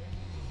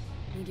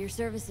 Need your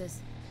services.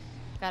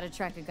 Gotta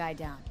track a guy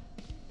down.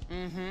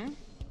 Mm-hmm.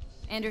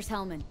 Anders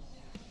Hellman.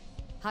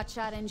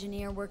 Hotshot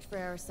engineer, worked for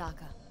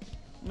Arasaka.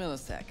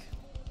 Millisec.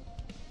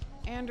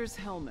 Anders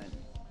Hellman.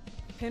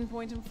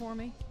 Pinpoint him for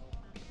me?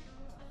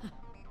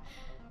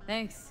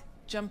 Thanks.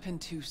 Jumping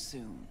too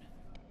soon.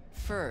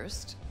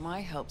 First,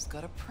 my help's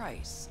got a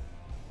price.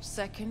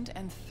 Second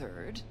and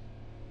third,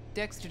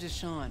 Dexter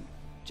Deshawn,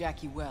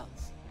 Jackie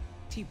Wells,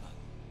 T-Bug.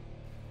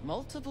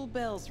 Multiple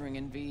bells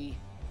ringing, V.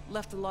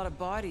 Left a lot of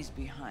bodies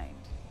behind.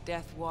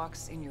 Death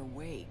walks in your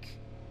wake.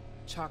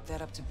 Chalk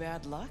that up to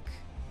bad luck?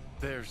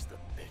 There's the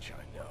bitch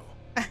I know.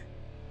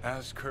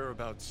 Ask her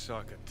about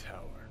Saka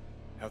Tower.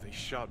 How they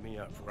shot me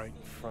up right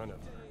in front of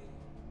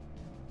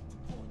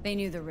her. They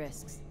knew the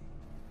risks.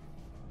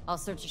 All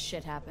sorts of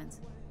shit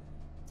happens.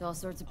 To all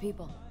sorts of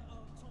people.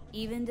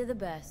 Even to the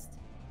best.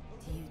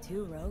 To you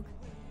too, Rogue.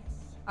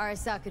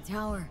 Arasaka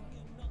Tower.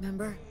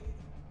 Remember?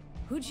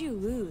 Who'd you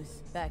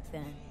lose back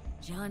then?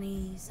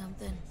 Johnny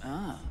something?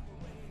 Ah.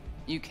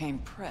 You came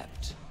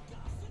prepped.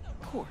 Of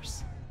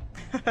course.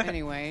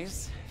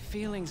 Anyways,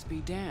 feelings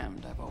be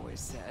damned, I've always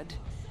said.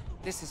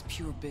 This is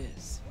pure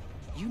biz.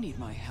 You need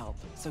my help,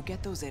 so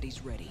get those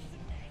eddies ready.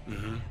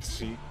 Mm-hmm.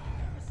 See?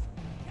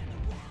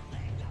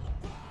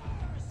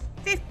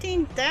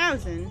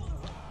 15,000?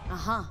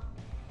 Uh-huh.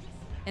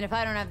 And if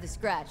I don't have the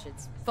scratch,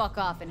 it's fuck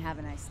off and have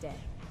a nice day.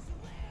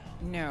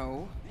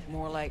 No,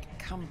 more like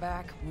come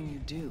back when you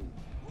do.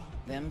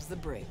 Them's the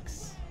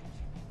breaks.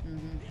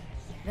 Mm-hmm.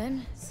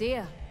 Then, see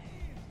ya.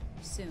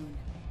 Soon.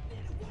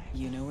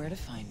 You know where to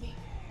find me.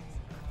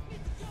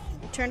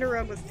 Turn to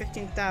Rogue with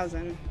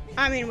 15,000.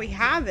 I mean, we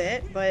have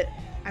it, but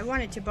I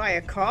wanted to buy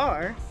a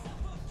car.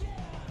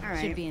 All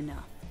right. Should be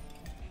enough.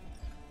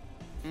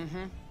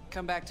 Mm-hmm.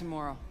 Come back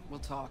tomorrow. We'll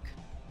talk.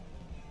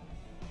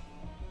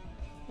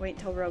 Wait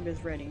until Rogue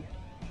is ready.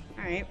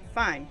 All right,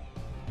 fine.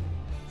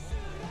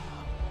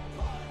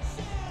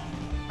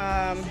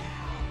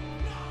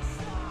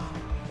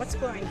 What's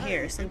going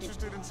here?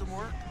 Interested in some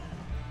work?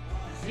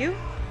 You?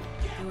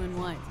 Doing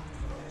what?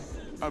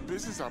 A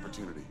business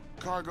opportunity.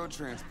 Cargo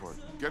transport.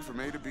 Get from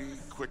A to B,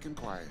 quick and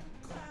quiet.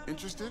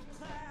 Interested?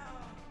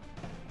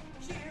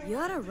 You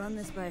oughta run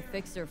this by a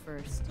fixer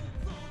first.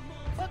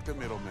 Fuck the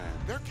middleman.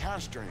 They're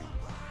cash drained.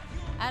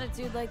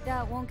 Attitude like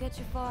that won't get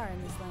you far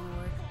in this line of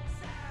work.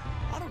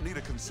 I don't need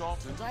a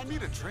consultant. I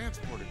need a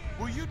transporter.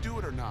 Will you do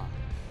it or not?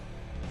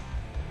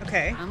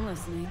 Okay. I'm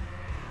listening.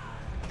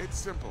 It's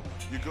simple.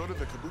 You go to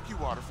the Kabuki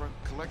waterfront,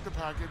 collect the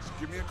package,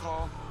 give me a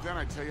call, then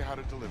I tell you how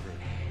to deliver it.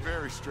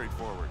 Very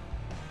straightforward.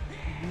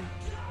 Mm-hmm.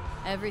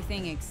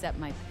 Everything except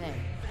my pay.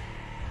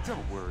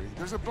 Don't worry.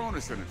 There's a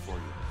bonus in it for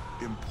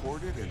you.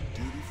 Imported and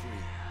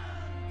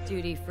duty-free.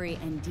 Duty-free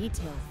and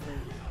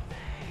detail-free.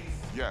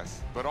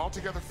 Yes, but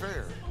altogether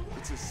fair.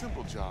 It's a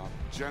simple job,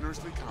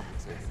 generously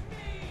compensated.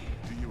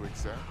 Do you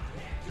accept?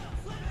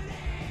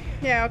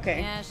 Yeah,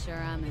 okay. Yeah,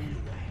 sure, I'm in.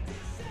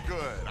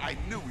 Good. I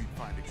knew we'd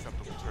find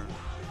acceptable terms.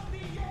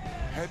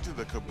 Head to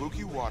the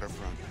Kabuki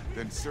waterfront,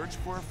 then search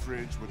for a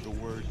fridge with the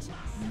words,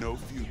 "No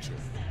future."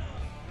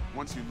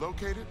 Once you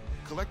locate it,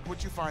 collect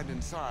what you find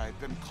inside,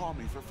 then call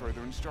me for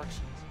further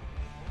instructions.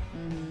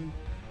 Mm-hmm.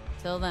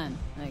 Till then,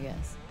 I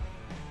guess.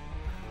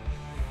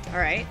 All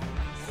right.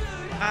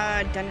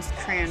 Dennis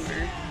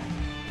Cranmer.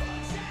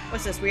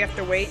 What's this? We have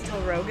to wait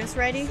until Rogue is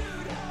ready?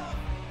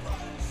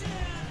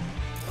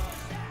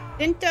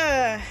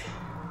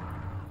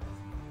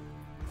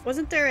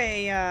 Wasn't there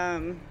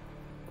a,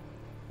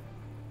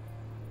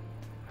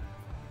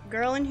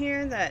 girl in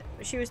here that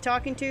she was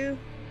talking to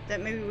that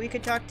maybe we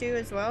could talk to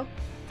as well?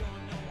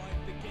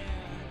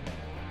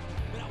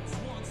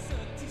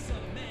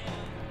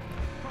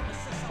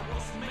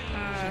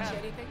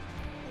 Anything?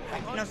 I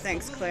No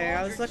thanks, Claire.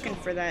 I was looking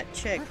for that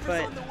chick,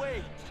 but...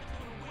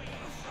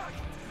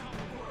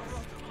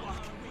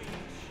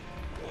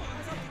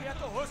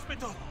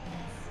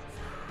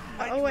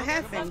 Oh, what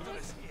happened?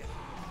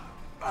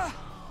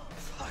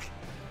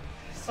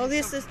 Oh,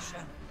 this is...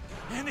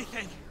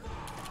 Anything.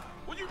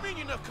 What do you mean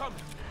you're not coming?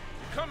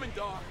 You're coming,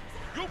 dog.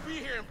 You'll be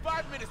here in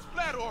 5 minutes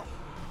flat or...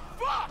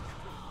 Fuck!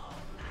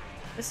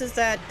 This is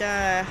that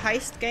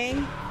heist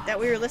gang that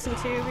we were listening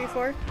to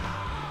before.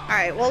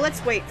 Alright, well,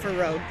 let's wait for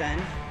Rogue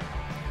then.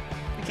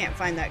 We can't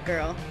find that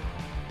girl.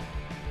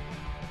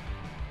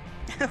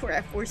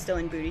 We're still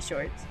in booty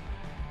shorts.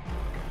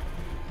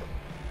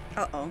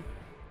 Uh-oh.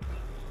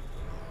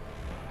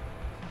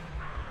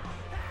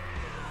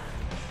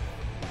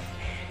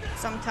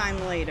 Sometime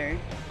later.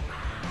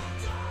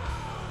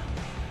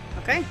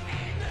 Okay.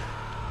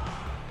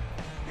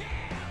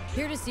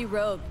 Here to see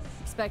Rogue.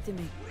 Expecting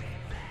me.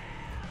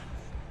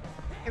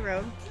 Hey,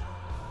 Rogue.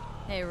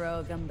 Hey,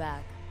 Rogue, I'm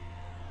back.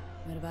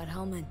 What about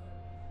Hellman?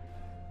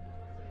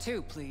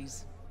 2,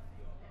 please.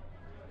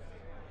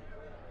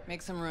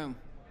 Make some room.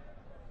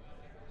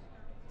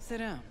 Sit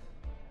down.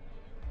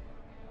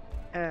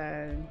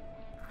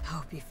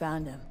 Hope you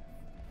found him.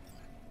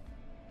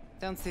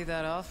 Don't see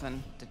that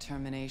often.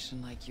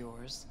 Determination like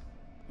yours.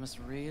 Must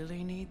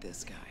really need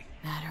this guy.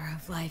 Matter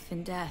of life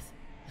and death.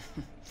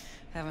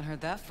 Haven't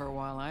heard that for a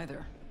while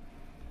either.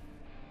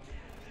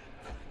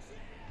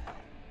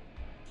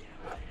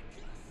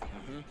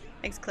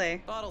 Thanks,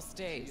 Claire. Bottle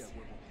stays.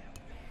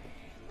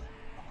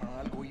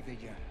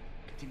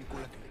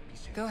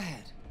 Go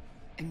ahead.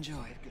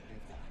 Enjoy.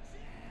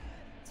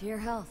 To your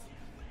health.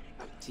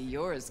 To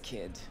yours,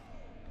 kid.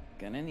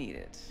 Gonna need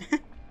it.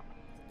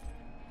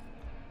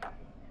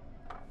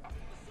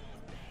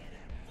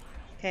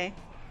 Okay.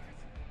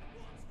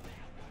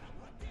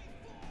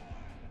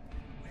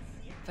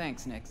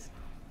 Thanks, Nix.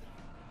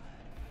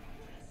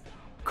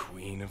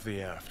 Queen of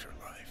the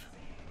afterlife.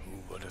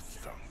 Who would have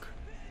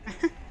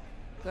thunk?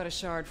 Got a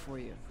shard for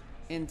you.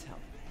 Intel.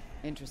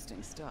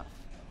 Interesting stuff.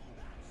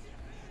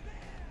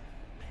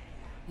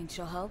 Think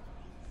she'll help?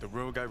 The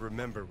rogue I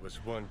remember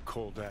was one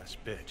cold-ass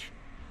bitch.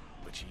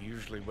 But she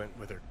usually went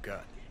with her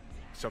gut.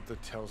 Something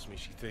tells me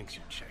she thinks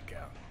you check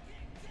out.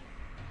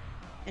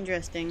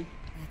 Interesting.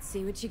 Let's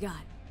see what you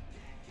got.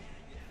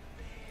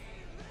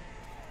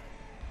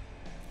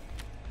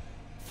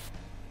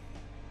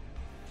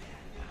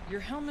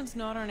 Your Hellman's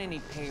not on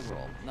any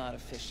payroll, not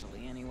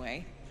officially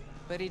anyway.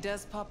 But he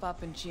does pop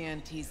up in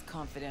GNT's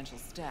confidential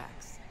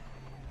stacks.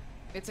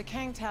 It's a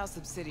Kang Tao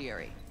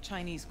subsidiary,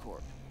 Chinese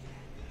Corp.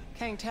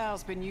 Kang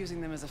Tao's been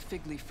using them as a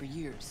fig leaf for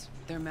years.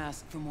 They're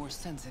masked for more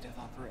sensitive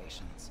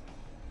operations.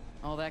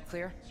 All that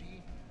clear?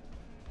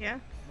 Yeah.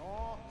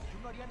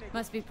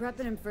 Must be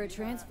prepping him for a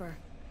transfer.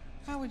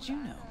 How would you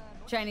know?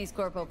 Chinese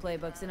Corpo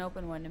playbook's an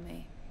open one to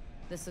me.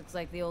 This looks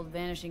like the old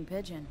vanishing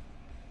pigeon.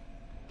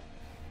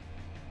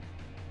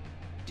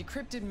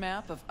 Decrypted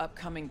map of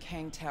upcoming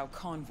Kang Tao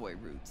convoy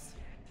routes.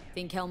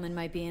 Think Hellman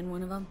might be in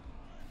one of them?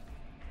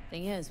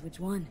 Thing is, which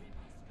one?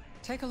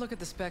 Take a look at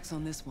the specs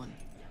on this one.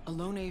 A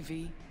lone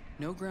AV,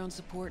 no ground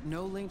support,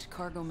 no linked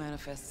cargo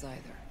manifests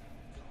either.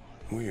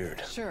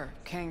 Weird. Sure,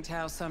 Kang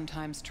Tao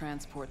sometimes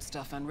transports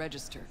stuff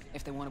unregistered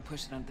if they want to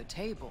push it under the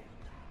table,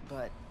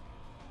 but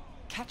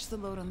catch the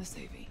load on this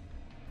AV.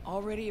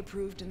 Already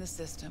approved in the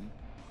system,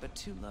 but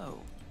too low.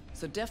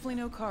 So definitely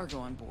no cargo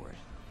on board.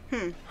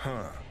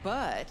 Huh.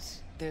 But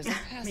there's a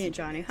passenger Me and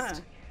Johnny, huh?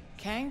 list.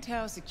 Kang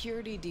Tao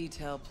security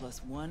detail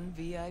plus 1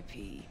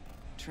 VIP.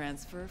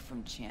 Transfer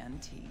from Chan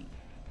T.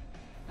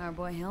 Our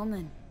boy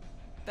Hellman.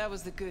 That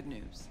was the good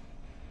news.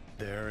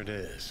 There it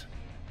is.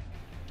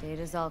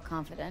 Data's all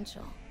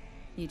confidential.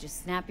 You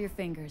just snap your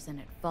fingers and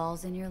it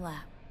falls in your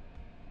lap.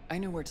 I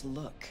know where to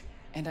look,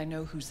 and I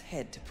know whose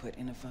head to put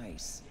in a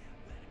vice.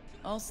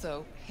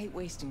 Also, hate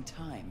wasting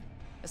time,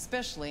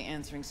 especially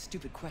answering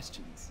stupid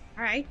questions.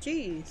 Alright,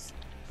 jeez.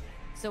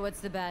 So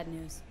what's the bad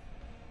news?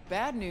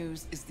 Bad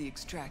news is the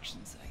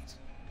extraction site.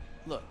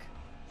 Look,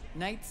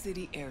 Night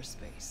City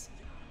airspace.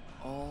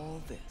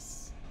 All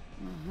this.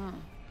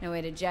 No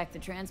way to jack the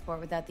transport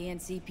without the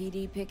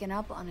NCPD picking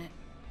up on it.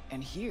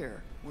 And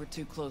here, we're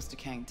too close to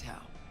Kang Tao.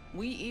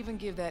 We even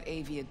give that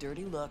AV a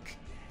dirty look,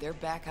 their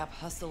backup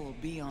hustle will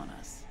be on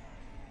us.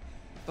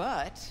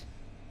 But,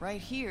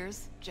 right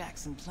here's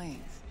Jackson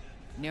Plains.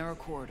 Narrow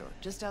corridor,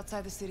 just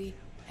outside the city,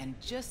 and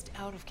just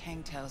out of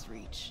Kang Tao's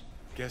reach.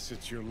 Guess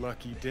it's your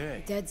lucky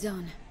day. Dead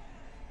zone.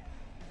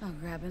 I'll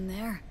grab him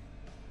there.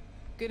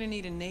 Gonna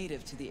need a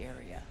native to the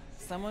area.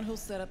 Someone who'll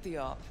set up the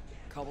op,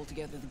 cobble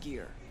together the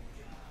gear.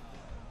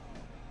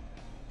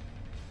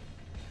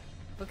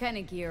 What kind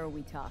of gear are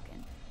we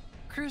talking?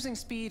 Cruising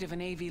speed of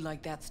an AV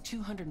like that's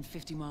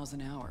 250 miles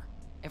an hour.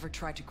 Ever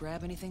tried to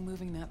grab anything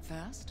moving that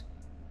fast?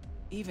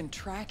 Even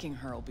tracking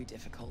her will be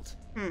difficult.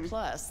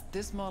 Plus,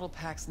 this model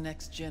packs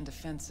next-gen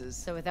defenses.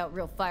 So without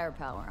real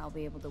firepower, I'll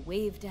be able to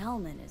wave to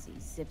Hellman as he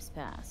zips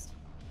past.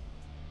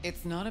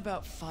 It's not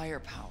about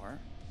firepower.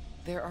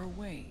 There are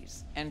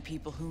ways, and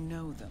people who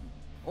know them.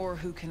 Or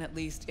who can at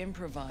least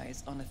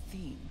improvise on a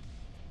theme.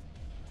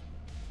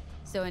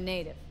 So a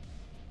native.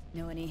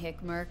 Know any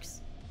hick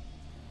mercs?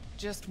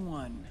 Just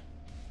one.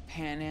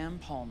 Pan Am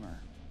Palmer.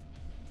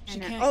 She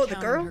Pan Am- can't oh, the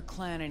count girl? on her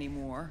clan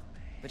anymore,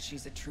 but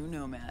she's a true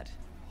nomad.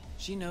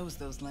 She knows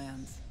those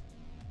lands.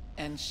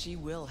 And she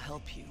will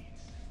help you.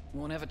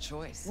 Won't have a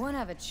choice. Won't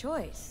have a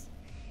choice.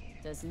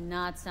 Does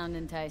not sound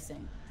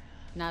enticing.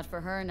 Not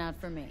for her, not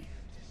for me.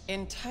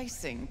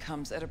 Enticing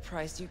comes at a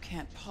price you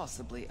can't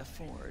possibly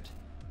afford.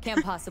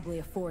 Can't possibly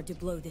afford to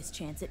blow this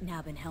chance at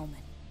Nab and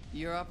Hellman.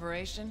 Your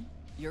operation,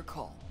 your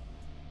call.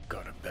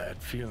 Got a bad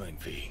feeling,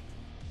 V.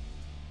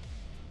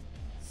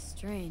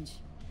 Strange.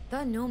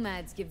 Thought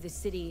nomads give the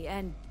city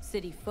and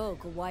city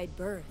folk a wide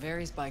berth.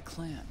 Varies by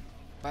clan,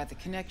 by the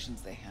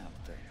connections they have,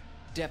 the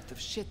depth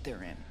of shit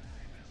they're in.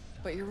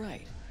 But you're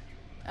right.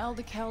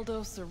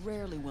 Aldecaldos are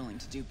rarely willing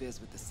to do biz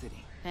with the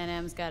city. Pan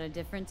Am's got a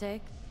different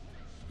take?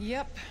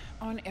 Yep,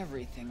 on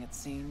everything it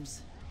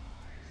seems.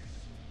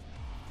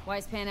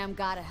 Why's Pan Am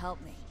gotta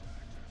help me?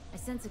 I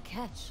sense a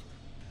catch.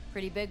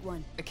 Pretty big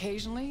one.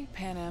 Occasionally,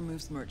 Pan Am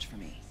moves merch for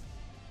me.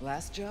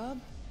 Last job?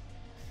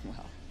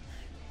 Well,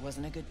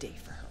 wasn't a good day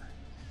for her.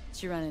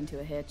 She run into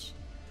a hitch.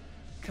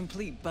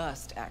 Complete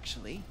bust,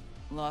 actually.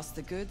 Lost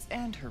the goods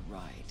and her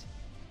ride.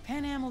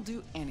 Pan Am will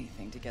do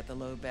anything to get the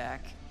load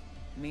back.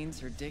 Means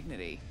her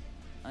dignity.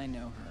 I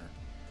know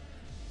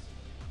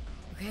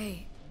her.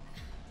 Okay.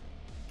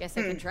 Guess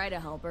I can try to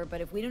help her,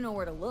 but if we don't know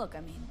where to look,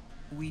 I mean...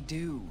 We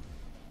do.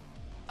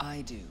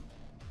 I do.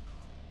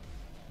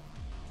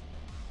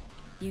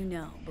 You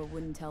know, but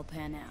wouldn't tell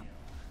Pan Am.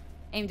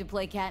 Aim to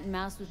play cat and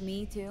mouse with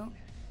me, too?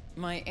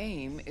 My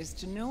aim is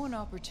to know an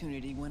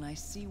opportunity when I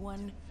see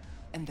one,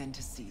 and then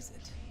to seize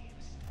it.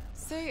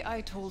 Say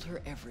I told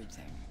her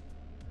everything.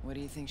 What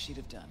do you think she'd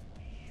have done?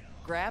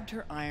 Grabbed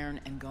her iron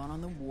and gone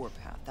on the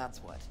warpath,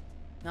 that's what.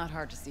 Not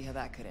hard to see how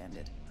that could end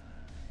it.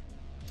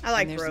 I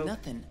like and there's Rogue.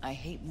 nothing I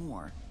hate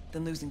more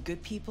than losing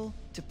good people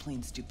to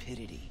plain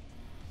stupidity.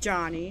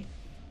 Johnny.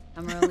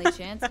 I'm her only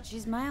chance, and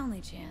she's my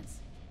only chance.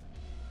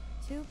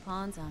 2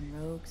 pawns on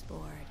Rogue's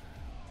board.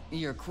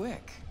 You're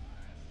quick.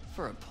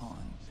 For a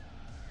pawn.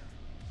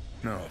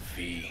 No,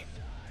 V.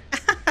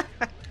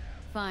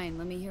 Fine,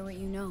 let me hear what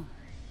you know.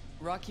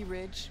 Rocky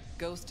Ridge,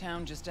 ghost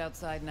town just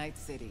outside Night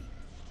City.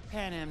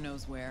 Pan Am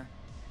knows where.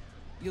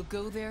 You'll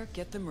go there,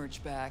 get the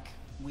merch back,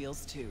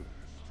 wheels too.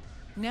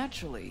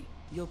 Naturally,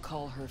 you'll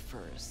call her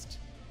first,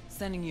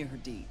 sending you her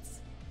deeds.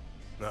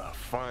 Ah,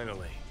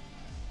 finally.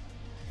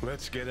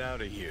 Let's get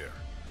out of here.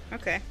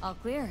 Okay. All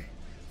clear.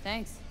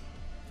 Thanks.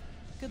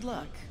 Good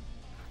luck.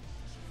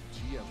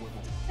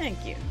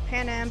 Thank you.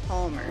 Pan Am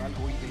Palmer.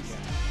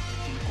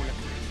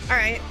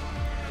 Alright.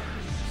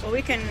 Well,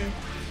 we can...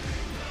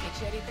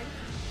 Get you anything?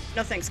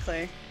 No thanks,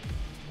 Claire.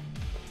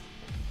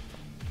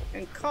 We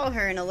can call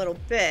her in a little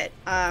bit.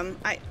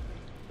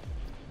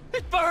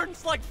 It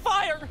burns like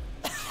fire!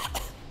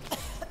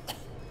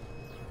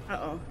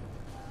 Uh-oh.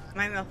 Am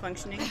I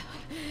malfunctioning?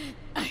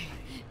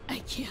 I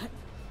can't.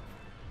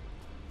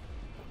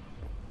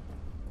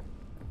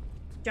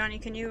 Johnny,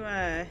 can you,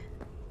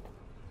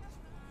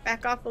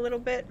 back off a little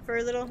bit for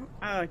a little?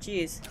 Oh,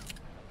 jeez.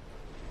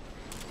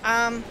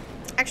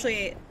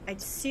 Actually, I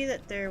see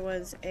that there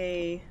was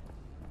a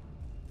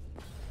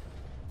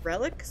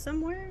relic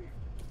somewhere?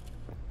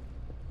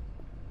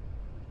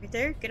 Right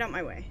there? Get out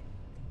my way.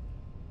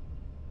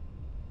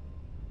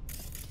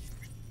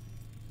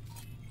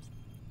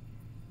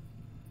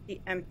 The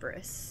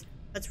Empress.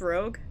 That's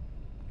Rogue.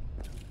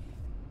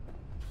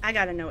 I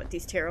gotta know what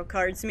these tarot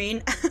cards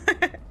mean.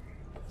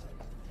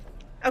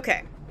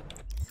 Okay.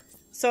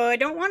 So I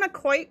don't want to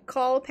quite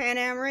call Pan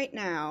Am right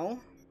now.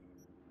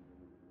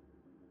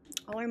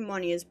 All our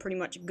money is pretty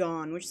much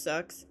gone, which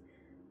sucks.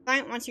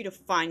 Client wants you to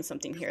find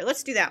something here.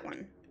 Let's do that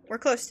one. We're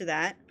close to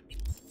that.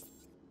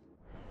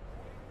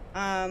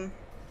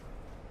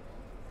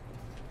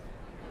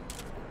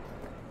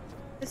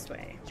 This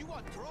way. You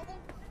want trouble?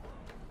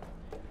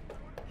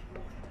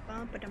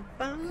 Bum, ba-dum,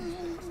 bum.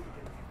 Is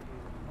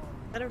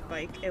that a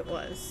bike? It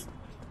was.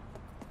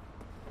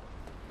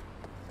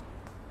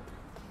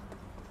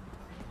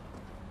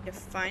 To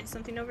find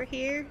something over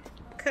here.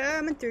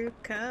 Coming through,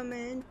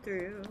 coming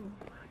through.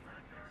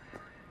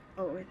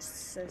 Oh, it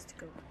says to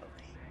go away.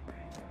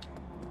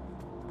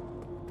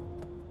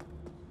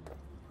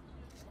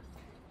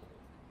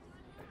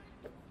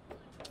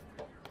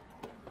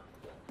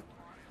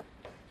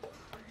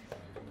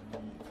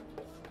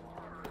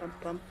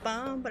 Bum bum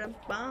bum ba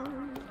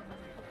bum.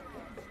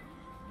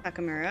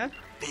 Nakamura.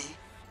 V,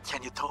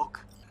 can you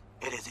talk?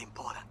 It is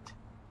important.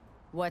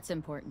 What's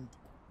important?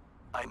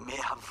 I may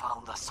have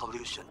found a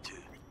solution to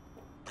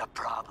the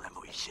problem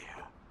we share.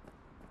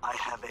 I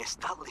have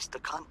established a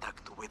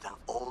contact with an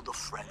old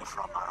friend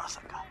from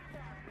Arasaka.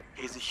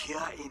 He's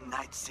here in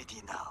Night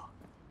City now.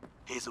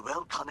 He's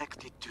well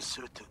connected to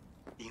certain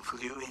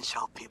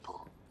influential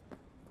people.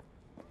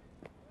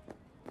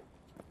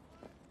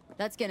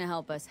 That's gonna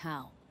help us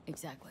how,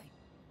 exactly?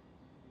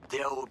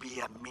 There will be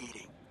a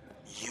meeting.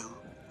 You,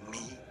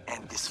 me,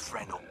 and this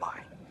friend of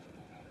mine.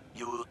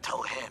 You will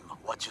tell him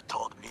what you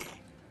told me.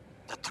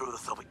 The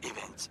truth of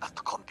events at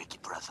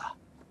Konpeki Plaza.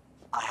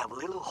 I have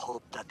little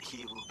hope that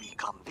he will be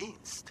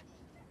convinced.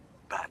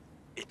 But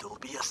it will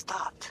be a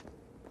start.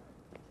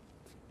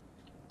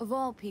 Of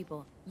all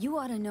people, you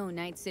ought to know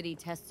Night City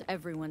tests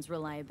everyone's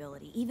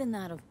reliability, even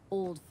that of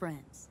old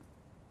friends.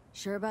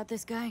 Sure about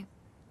this guy?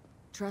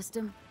 Trust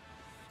him?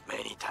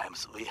 Many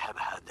times we have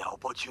had the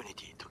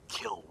opportunity to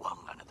kill one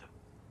another.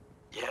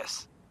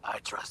 Yes, I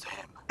trust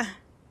him.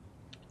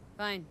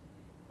 Fine.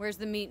 Where's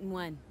the meet and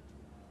when?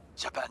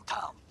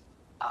 Japantown,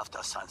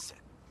 after sunset.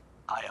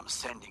 I am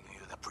sending you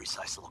the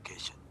precise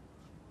location.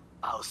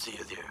 I'll see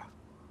you there.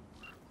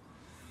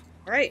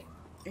 Right.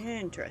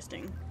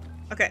 Interesting.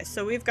 Okay,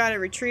 so we've got to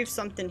retrieve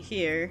something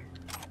here.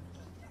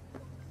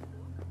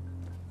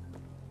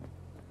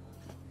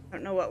 I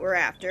don't know what we're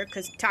after,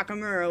 because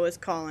Takamura was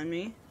calling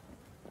me.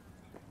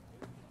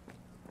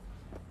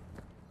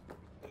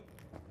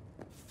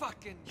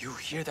 Fucking. You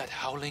hear that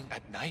howling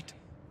at night?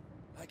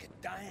 Like a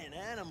dying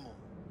animal.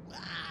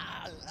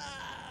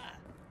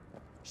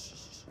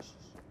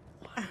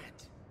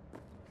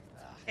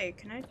 Hey,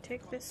 can I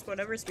take this?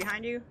 Whatever's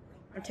behind you?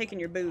 I'm taking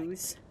your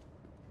booze.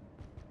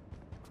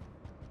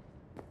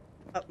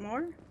 Up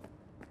more?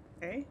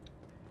 Okay.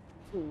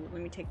 Ooh,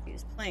 let me take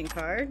these playing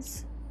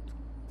cards.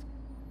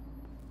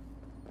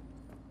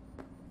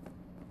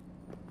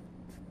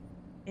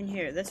 In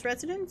here, this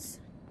residence?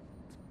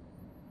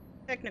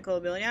 Technical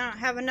ability. I don't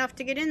have enough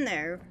to get in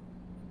there.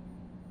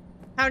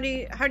 How do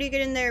you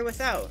get in there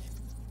without?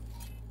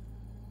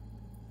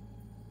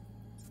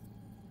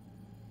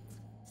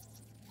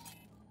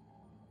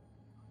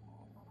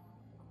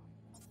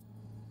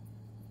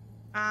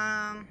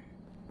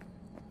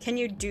 Can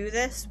you do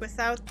this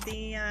without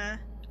the,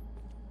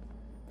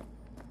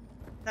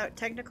 without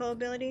technical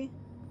ability?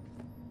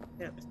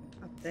 Yep,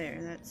 up there,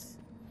 that's...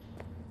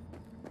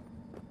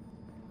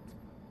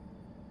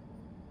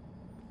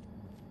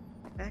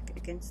 Back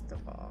against the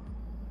wall.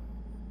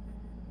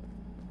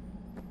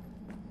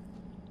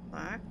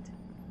 Locked.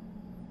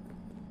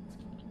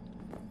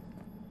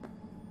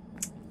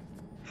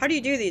 How do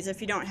you do these if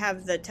you don't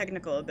have the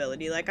technical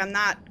ability? Like, I'm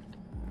not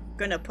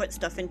gonna put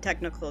stuff in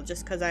technical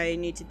just because I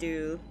need to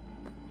do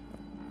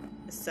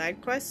a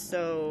side quest,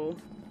 so...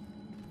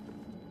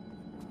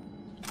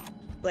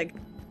 Like, do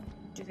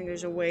you think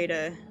there's a way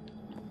to...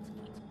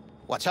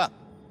 What's up?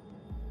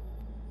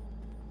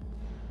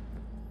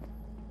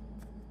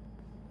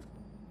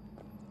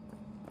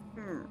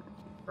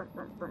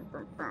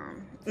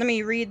 Let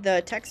me read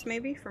the text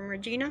maybe from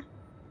Regina.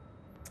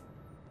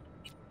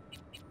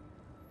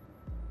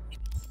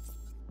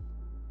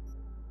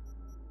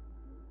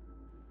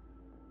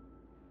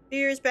 A few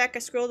years back, I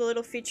scrolled a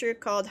little feature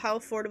called How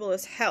Affordable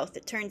is Health?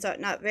 It turns out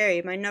not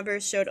very. My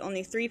numbers showed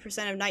only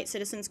 3% of Night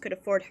citizens could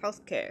afford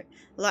health care.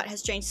 A lot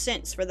has changed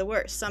since, for the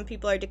worse. Some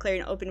people are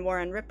declaring open war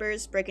on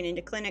Rippers, breaking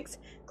into clinics,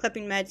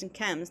 clipping meds and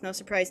chems. No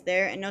surprise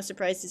there, and no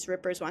surprise these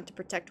Rippers want to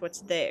protect what's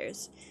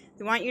theirs.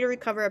 We want you to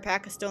recover a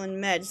pack of stolen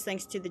meds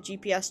thanks to the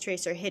GPS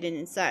tracer hidden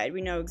inside.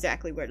 We know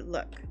exactly where to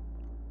look.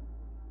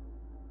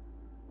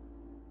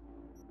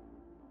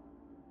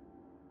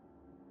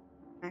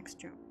 Max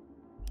Jones.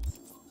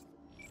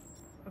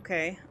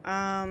 Okay,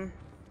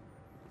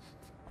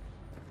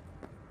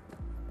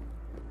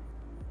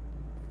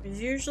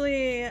 there's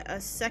usually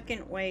a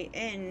second way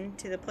in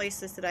to the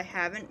places that I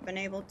haven't been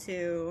able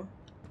to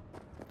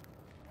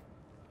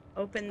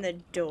open the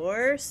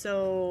door,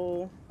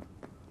 so...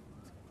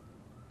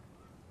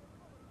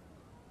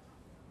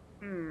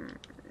 I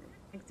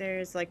think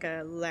there's like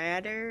a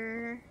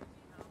ladder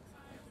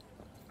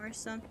or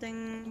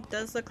something.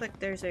 Does look like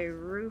there's a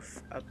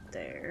roof up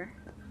there.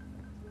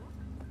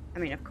 I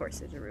mean, of course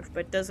there's a roof,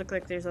 but it does look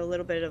like there's a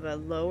little bit of a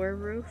lower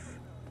roof.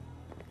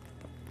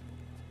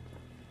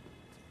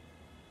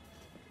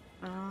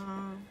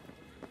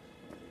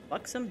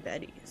 Buxom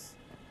Betty's.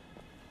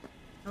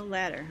 No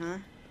ladder, huh?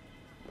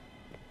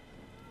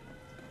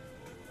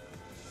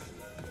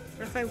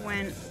 What if I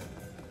went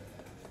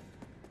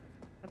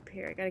up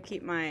here? I gotta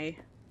keep my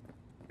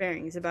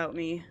bearings about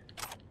me.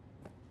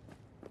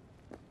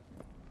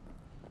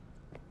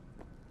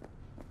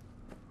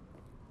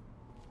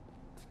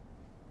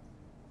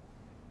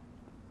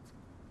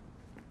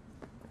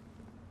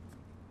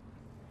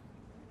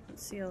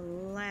 See a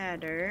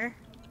ladder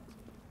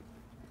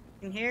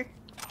in here.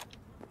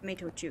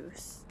 Tomato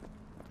juice.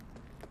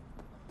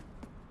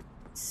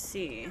 Let's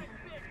see.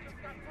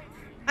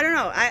 I don't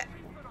know.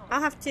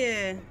 I'll have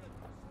to.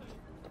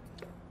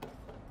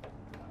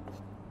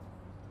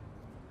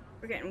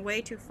 We're getting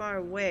way too far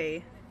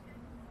away.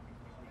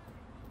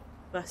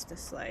 Bust a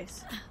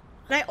slice.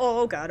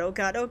 Oh god! Oh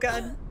god! Oh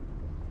god!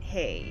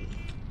 Hey.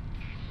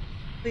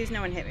 Please,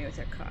 no one hit me with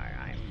their car.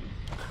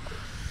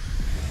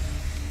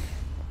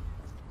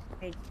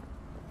 I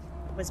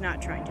was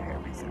not trying to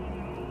hurt myself.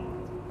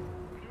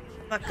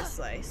 Fuck a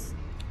slice.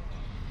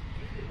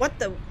 What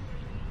the?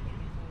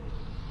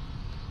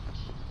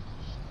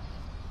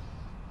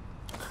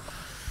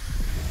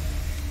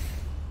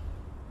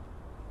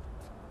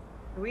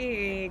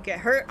 We get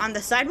hurt on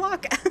the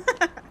sidewalk?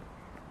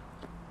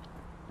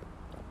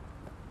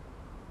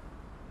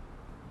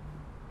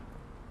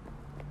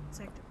 It's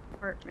like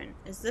apartment.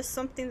 Is this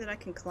something that I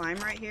can climb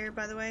right here,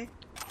 by the way?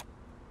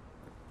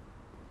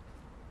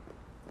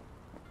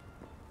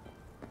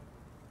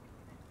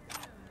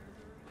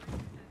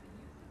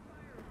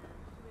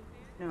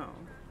 No.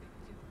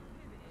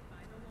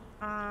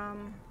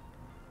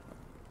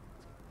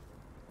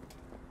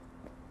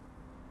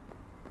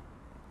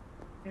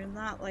 They're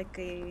not like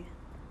a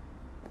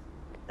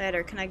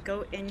ladder. Can I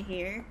go in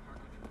here?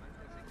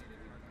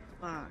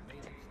 Locked.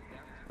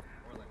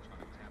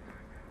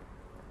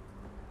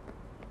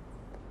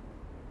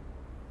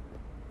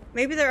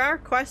 Maybe there are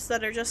quests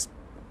that are just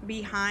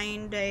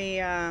behind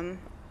a,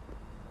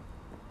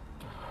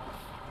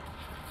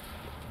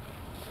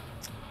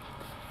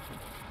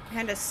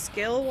 behind a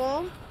skill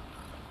wall?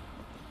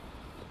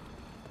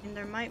 And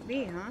there might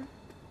be, huh?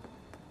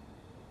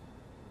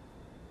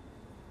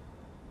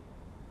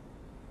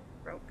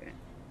 Broken.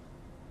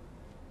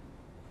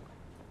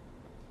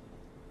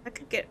 I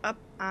could get up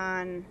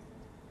on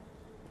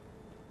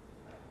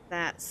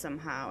that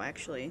somehow,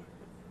 actually.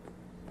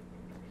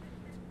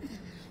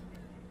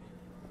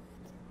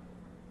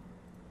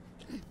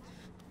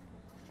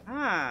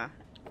 Ah.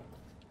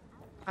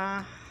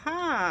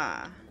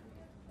 Aha.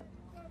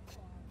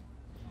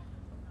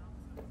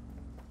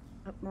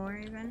 Up more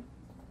even.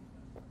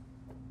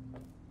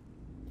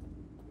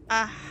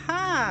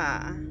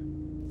 Aha.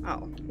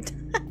 Oh.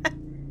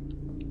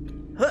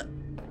 Huh.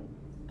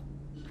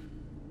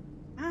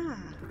 Ah.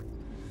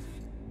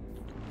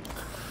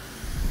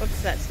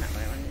 Oops, that's not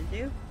what I wanted to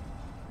do.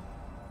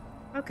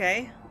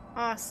 Okay.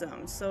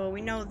 Awesome. So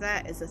we know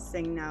that is a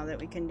thing now that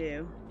we can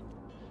do.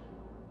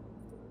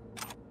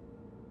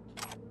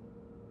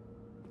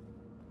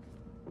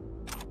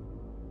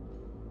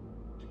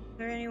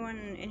 Is there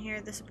anyone in here?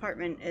 This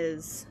apartment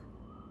is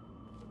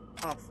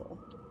awful.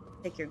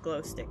 Take your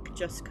glow stick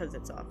just because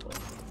it's awful.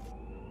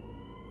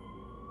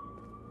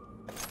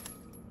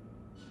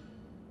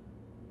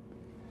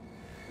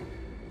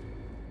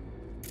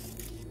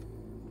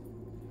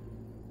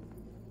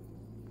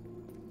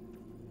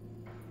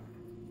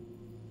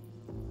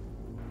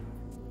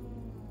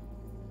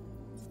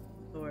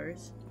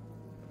 Doors.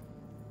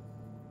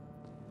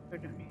 Go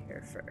down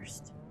here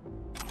first.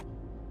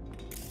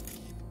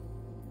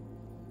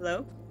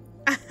 Hello?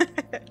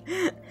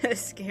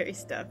 Scary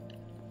stuff.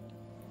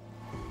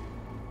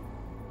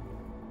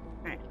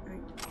 Alright,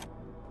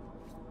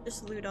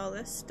 just loot all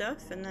this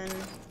stuff and then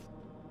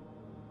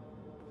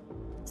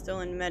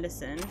still in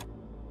medicine.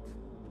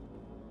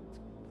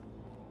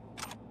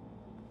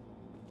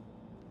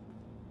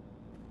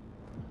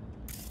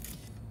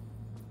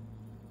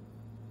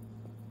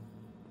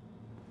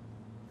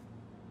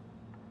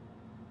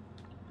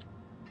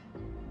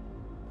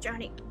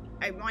 Johnny,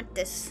 I want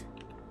this.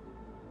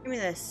 Give me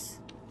this.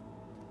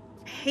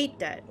 I hate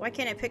that. Why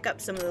can't I pick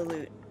up some of the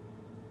loot?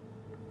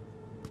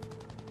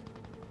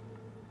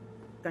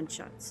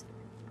 Gunshots.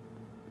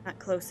 Not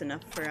close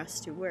enough for us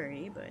to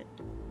worry, but...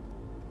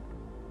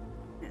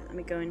 Yeah, let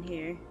me go in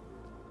here.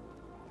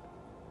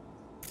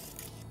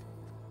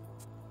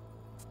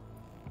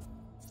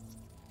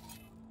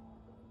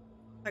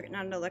 Target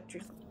not an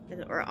electric...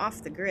 or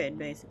off the grid,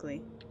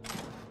 basically.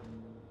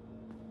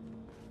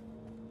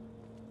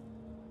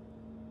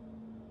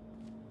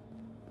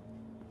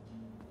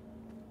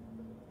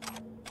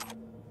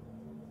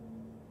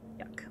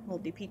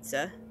 Moldy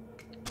pizza.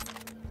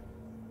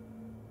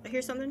 I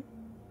hear something?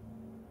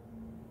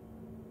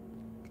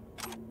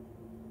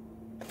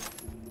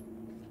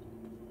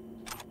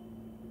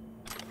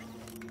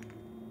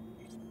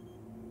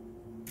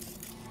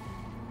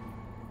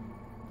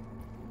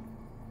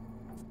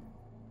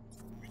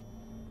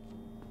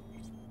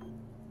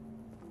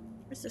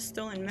 Where's the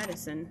stolen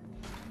medicine?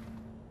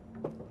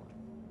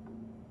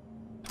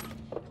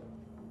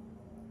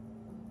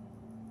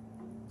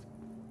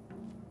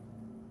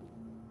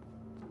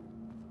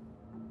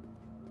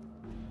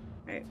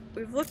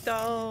 We've looked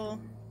all...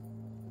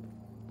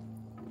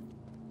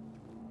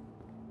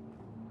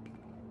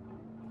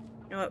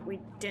 You know what, we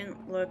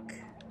didn't look,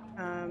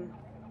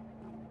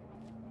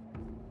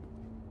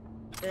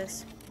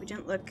 this. We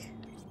didn't look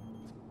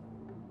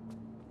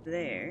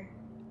there.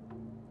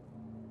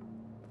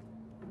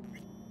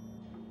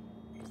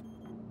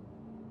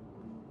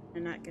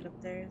 And not get up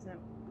there, is that...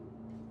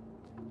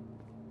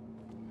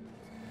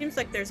 Seems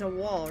like there's a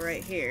wall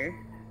right here.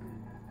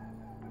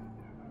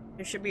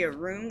 There should be a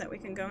room that we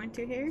can go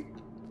into here.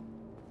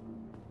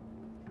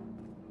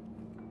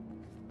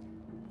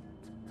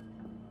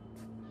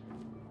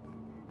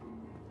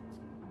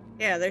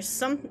 Yeah, there's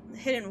some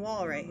hidden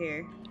wall right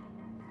here.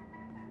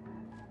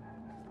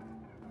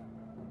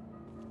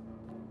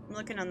 I'm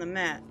looking on the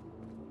map.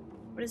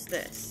 What is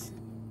this?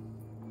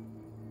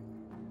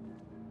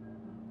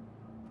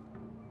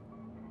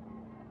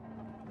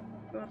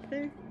 Go up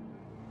there?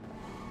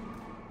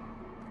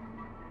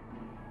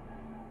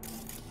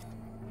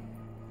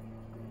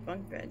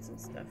 Bunk beds and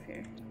stuff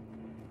here.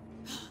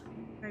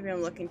 Maybe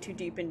I'm looking too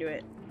deep into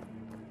it.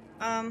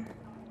 Here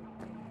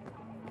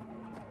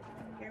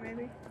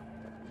maybe?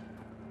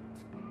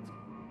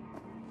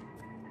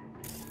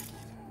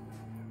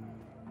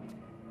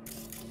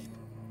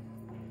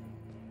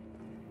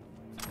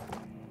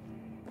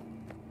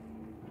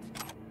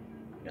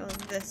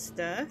 this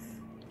stuff.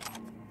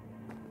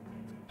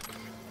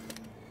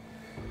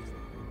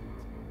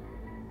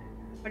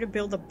 How to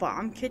build a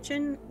bomb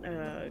kitchen?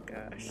 Oh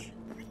gosh.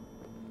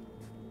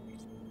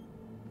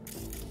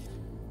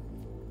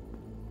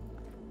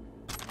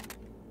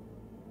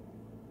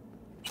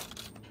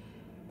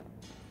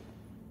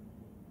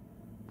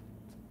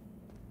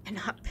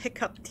 Cannot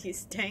pick up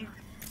these dang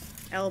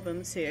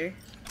albums here.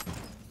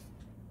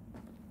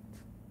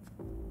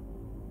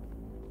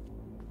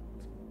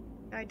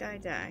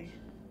 Die.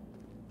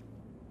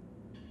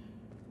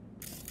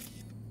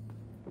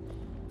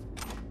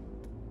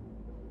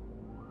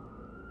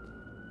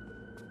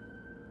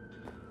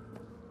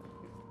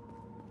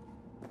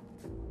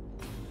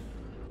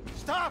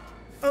 Stop!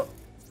 Oh,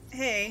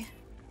 hey.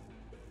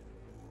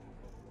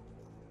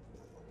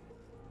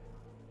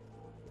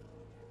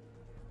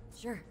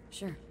 Sure.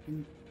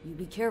 And you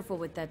be careful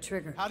with that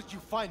trigger. How did you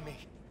find me?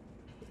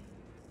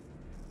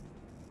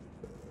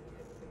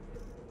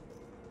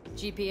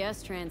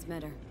 GPS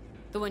transmitter.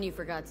 The one you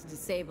forgot to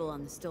disable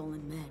on the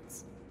stolen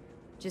meds.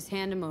 Just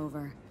hand him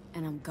over,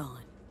 and I'm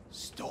gone.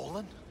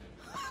 Stolen?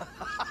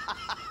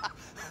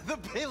 The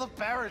Bale of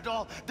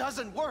Paradol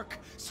doesn't work.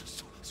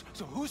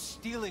 So who's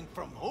stealing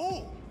from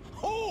who?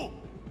 Who?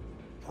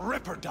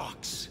 Ripper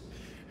docs.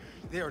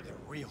 They're the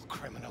real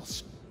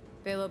criminals.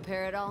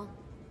 Haloperidol?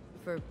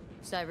 For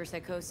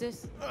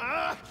cyberpsychosis?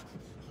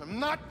 I'm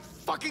not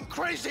fucking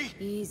crazy!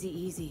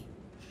 Easy.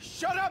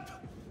 Shut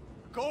up!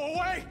 Go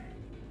away!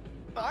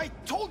 I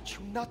told you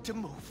not to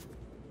move.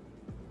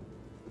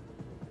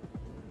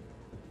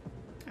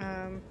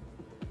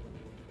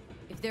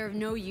 If they're of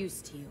no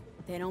use to you,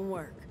 they don't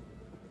work.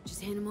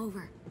 Just hand them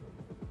over.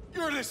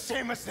 You're the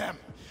same as them.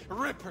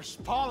 Rippers,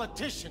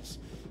 politicians.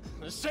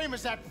 The same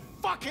as that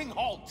fucking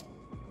Holt.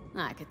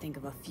 I could think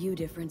of a few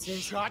differences.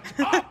 Shut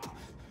up!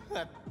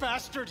 That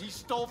bastard he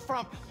stole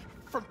from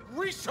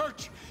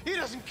research. He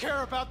doesn't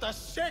care about the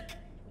sick.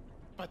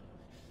 But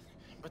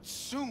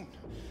soon,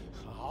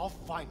 I'll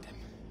find him.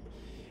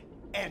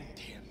 End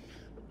him.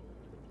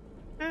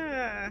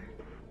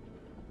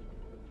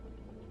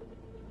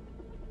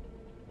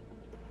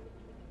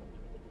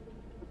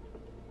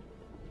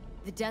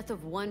 The death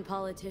of one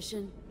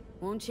politician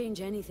won't change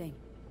anything.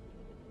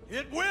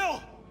 It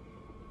will!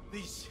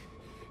 These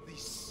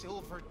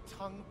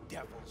silver-tongued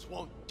devils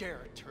won't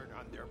dare turn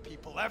on their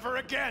people ever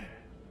again!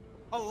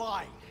 A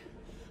line.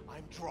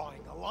 I'm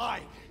drawing a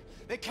line.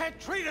 They can't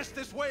treat us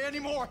this way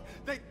anymore!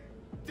 They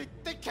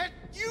can't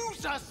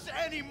use us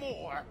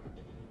anymore!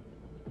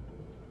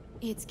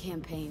 It's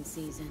campaign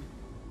season.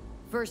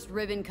 First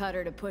ribbon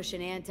cutter to push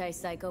an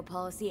anti-psycho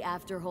policy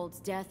after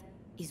Holt's death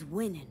is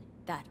winning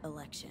that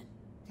election.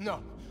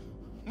 No,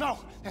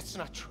 that's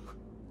not true.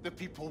 The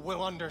people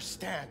will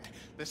understand.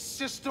 The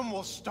system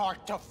will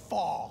start to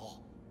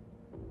fall.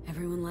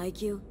 Everyone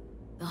like you?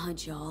 They'll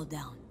hunt you all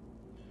down.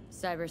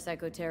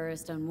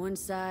 Cyber-psychoterrorist on one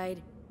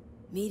side,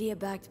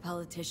 media-backed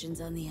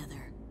politicians on the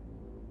other.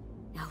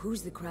 Now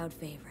who's the crowd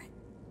favorite?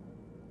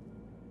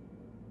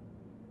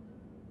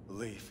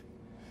 Leave.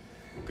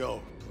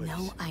 Go, please.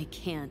 No, I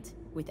can't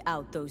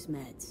without those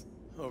meds.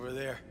 Over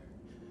there.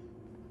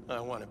 I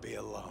want to be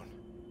alone.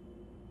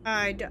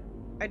 I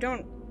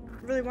don't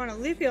really want to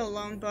leave you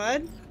alone,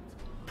 bud.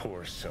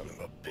 Poor son of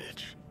a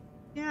bitch.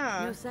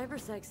 Yeah. No,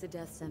 cyberpsych's a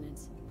death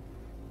sentence.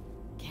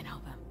 Can't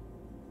help him.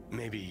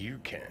 Maybe you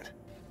can't.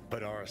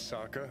 But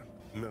Arasaka,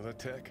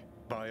 Militech,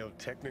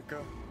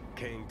 Biotechnica,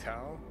 Kang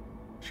Tao?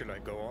 Should I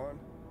go on?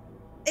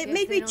 It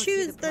made me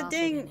choose the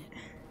dang...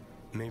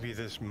 Maybe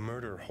this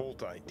murder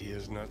Holt idea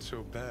is not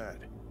so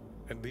bad.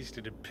 At least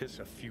it'd piss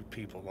a few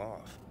people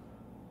off.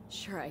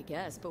 Sure, I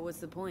guess, but what's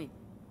the point?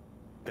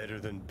 Better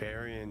than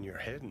burying your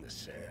head in the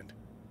sand.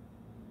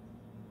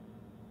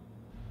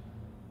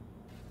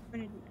 I'm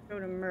gonna go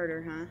to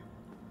murder, huh?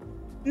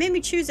 It made me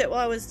choose it while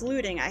I was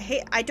looting.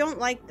 I don't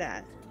like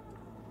that.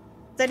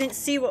 I didn't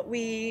see what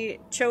we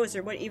chose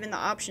or what even the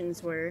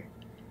options were.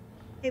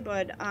 Hey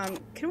bud,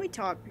 can we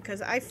talk?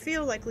 Because I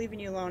feel like leaving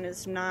you alone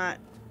is not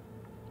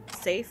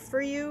safe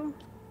for you.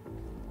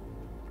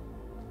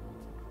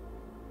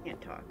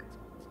 Can't talk.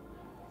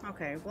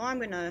 Okay, well I'm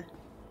gonna...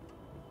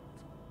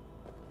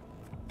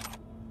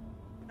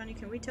 Honey,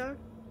 can we talk?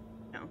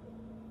 No.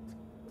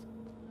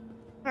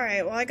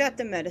 Alright, well I got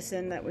the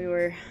medicine that we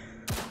were...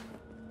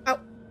 Oh!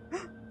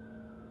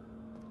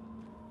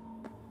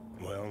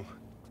 Well,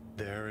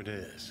 there it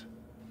is.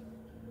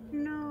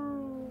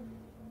 No.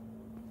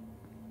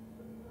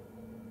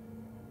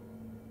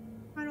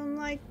 I don't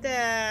like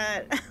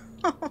that.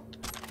 I'm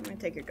gonna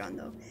take your gun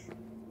though.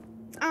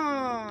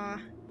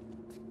 Aww.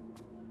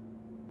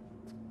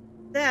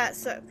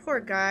 That's a poor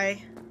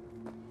guy.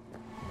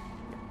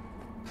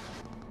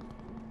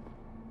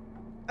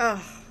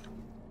 Oh,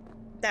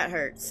 that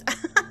hurts.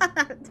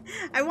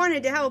 I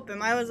wanted to help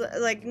him. I was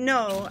like,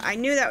 no, I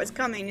knew that was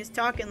coming. He's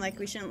talking like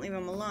we shouldn't leave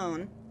him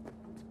alone.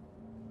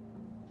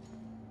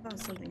 Oh,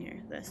 something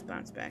here. This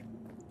bounce back.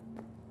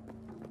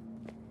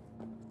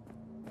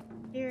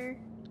 Here.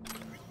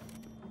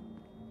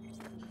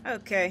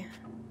 Okay.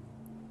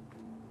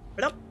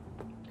 Blop.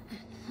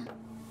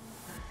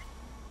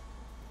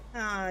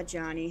 Ah,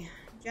 Johnny.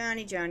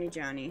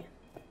 Johnny.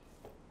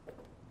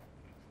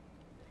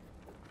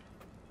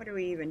 What are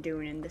we even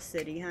doing in this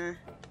city, huh?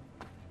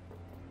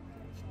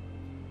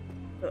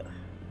 Ugh.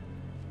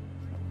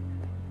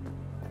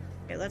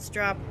 Okay, let's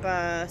drop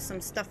some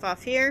stuff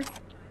off here.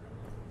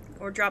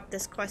 Or drop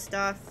this quest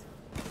off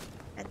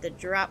at the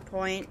drop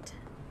point.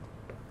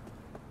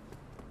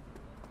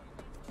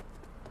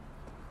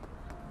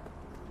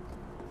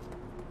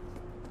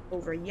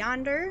 Over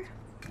yonder.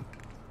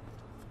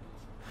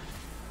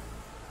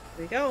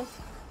 Here we go.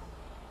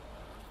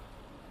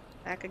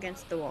 Back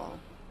against the wall.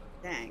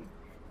 Dang.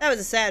 That was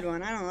a sad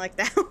one. I don't like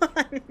that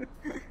one.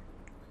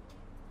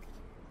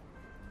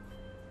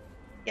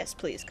 Yes,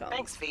 please, call.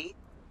 Thanks, V.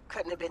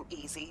 Couldn't have been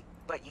easy,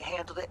 but you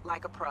handled it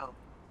like a pro.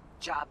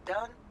 Job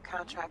done,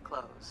 contract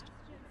closed.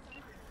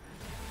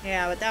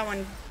 Yeah, but that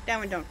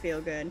one don't feel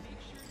good.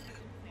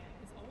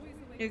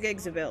 New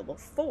gigs available.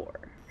 4.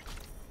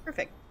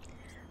 Perfect.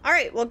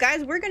 Alright, well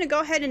guys, we're going to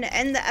go ahead and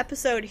end the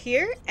episode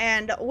here,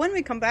 and when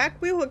we come back,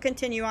 we will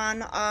continue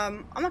on.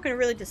 I'm not going to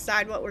really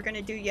decide what we're going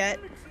to do yet.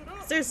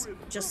 There's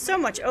just so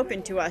much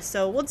open to us,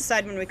 so we'll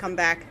decide when we come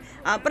back.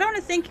 But I want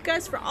to thank you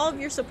guys for all of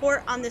your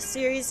support on this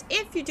series.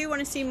 If you do want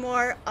to see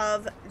more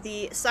of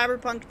the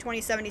Cyberpunk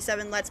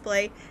 2077 Let's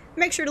Play,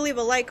 make sure to leave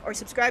a like or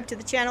subscribe to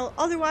the channel.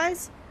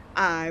 Otherwise,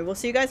 I will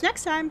see you guys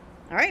next time.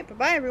 Alright,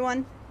 bye-bye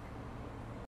everyone.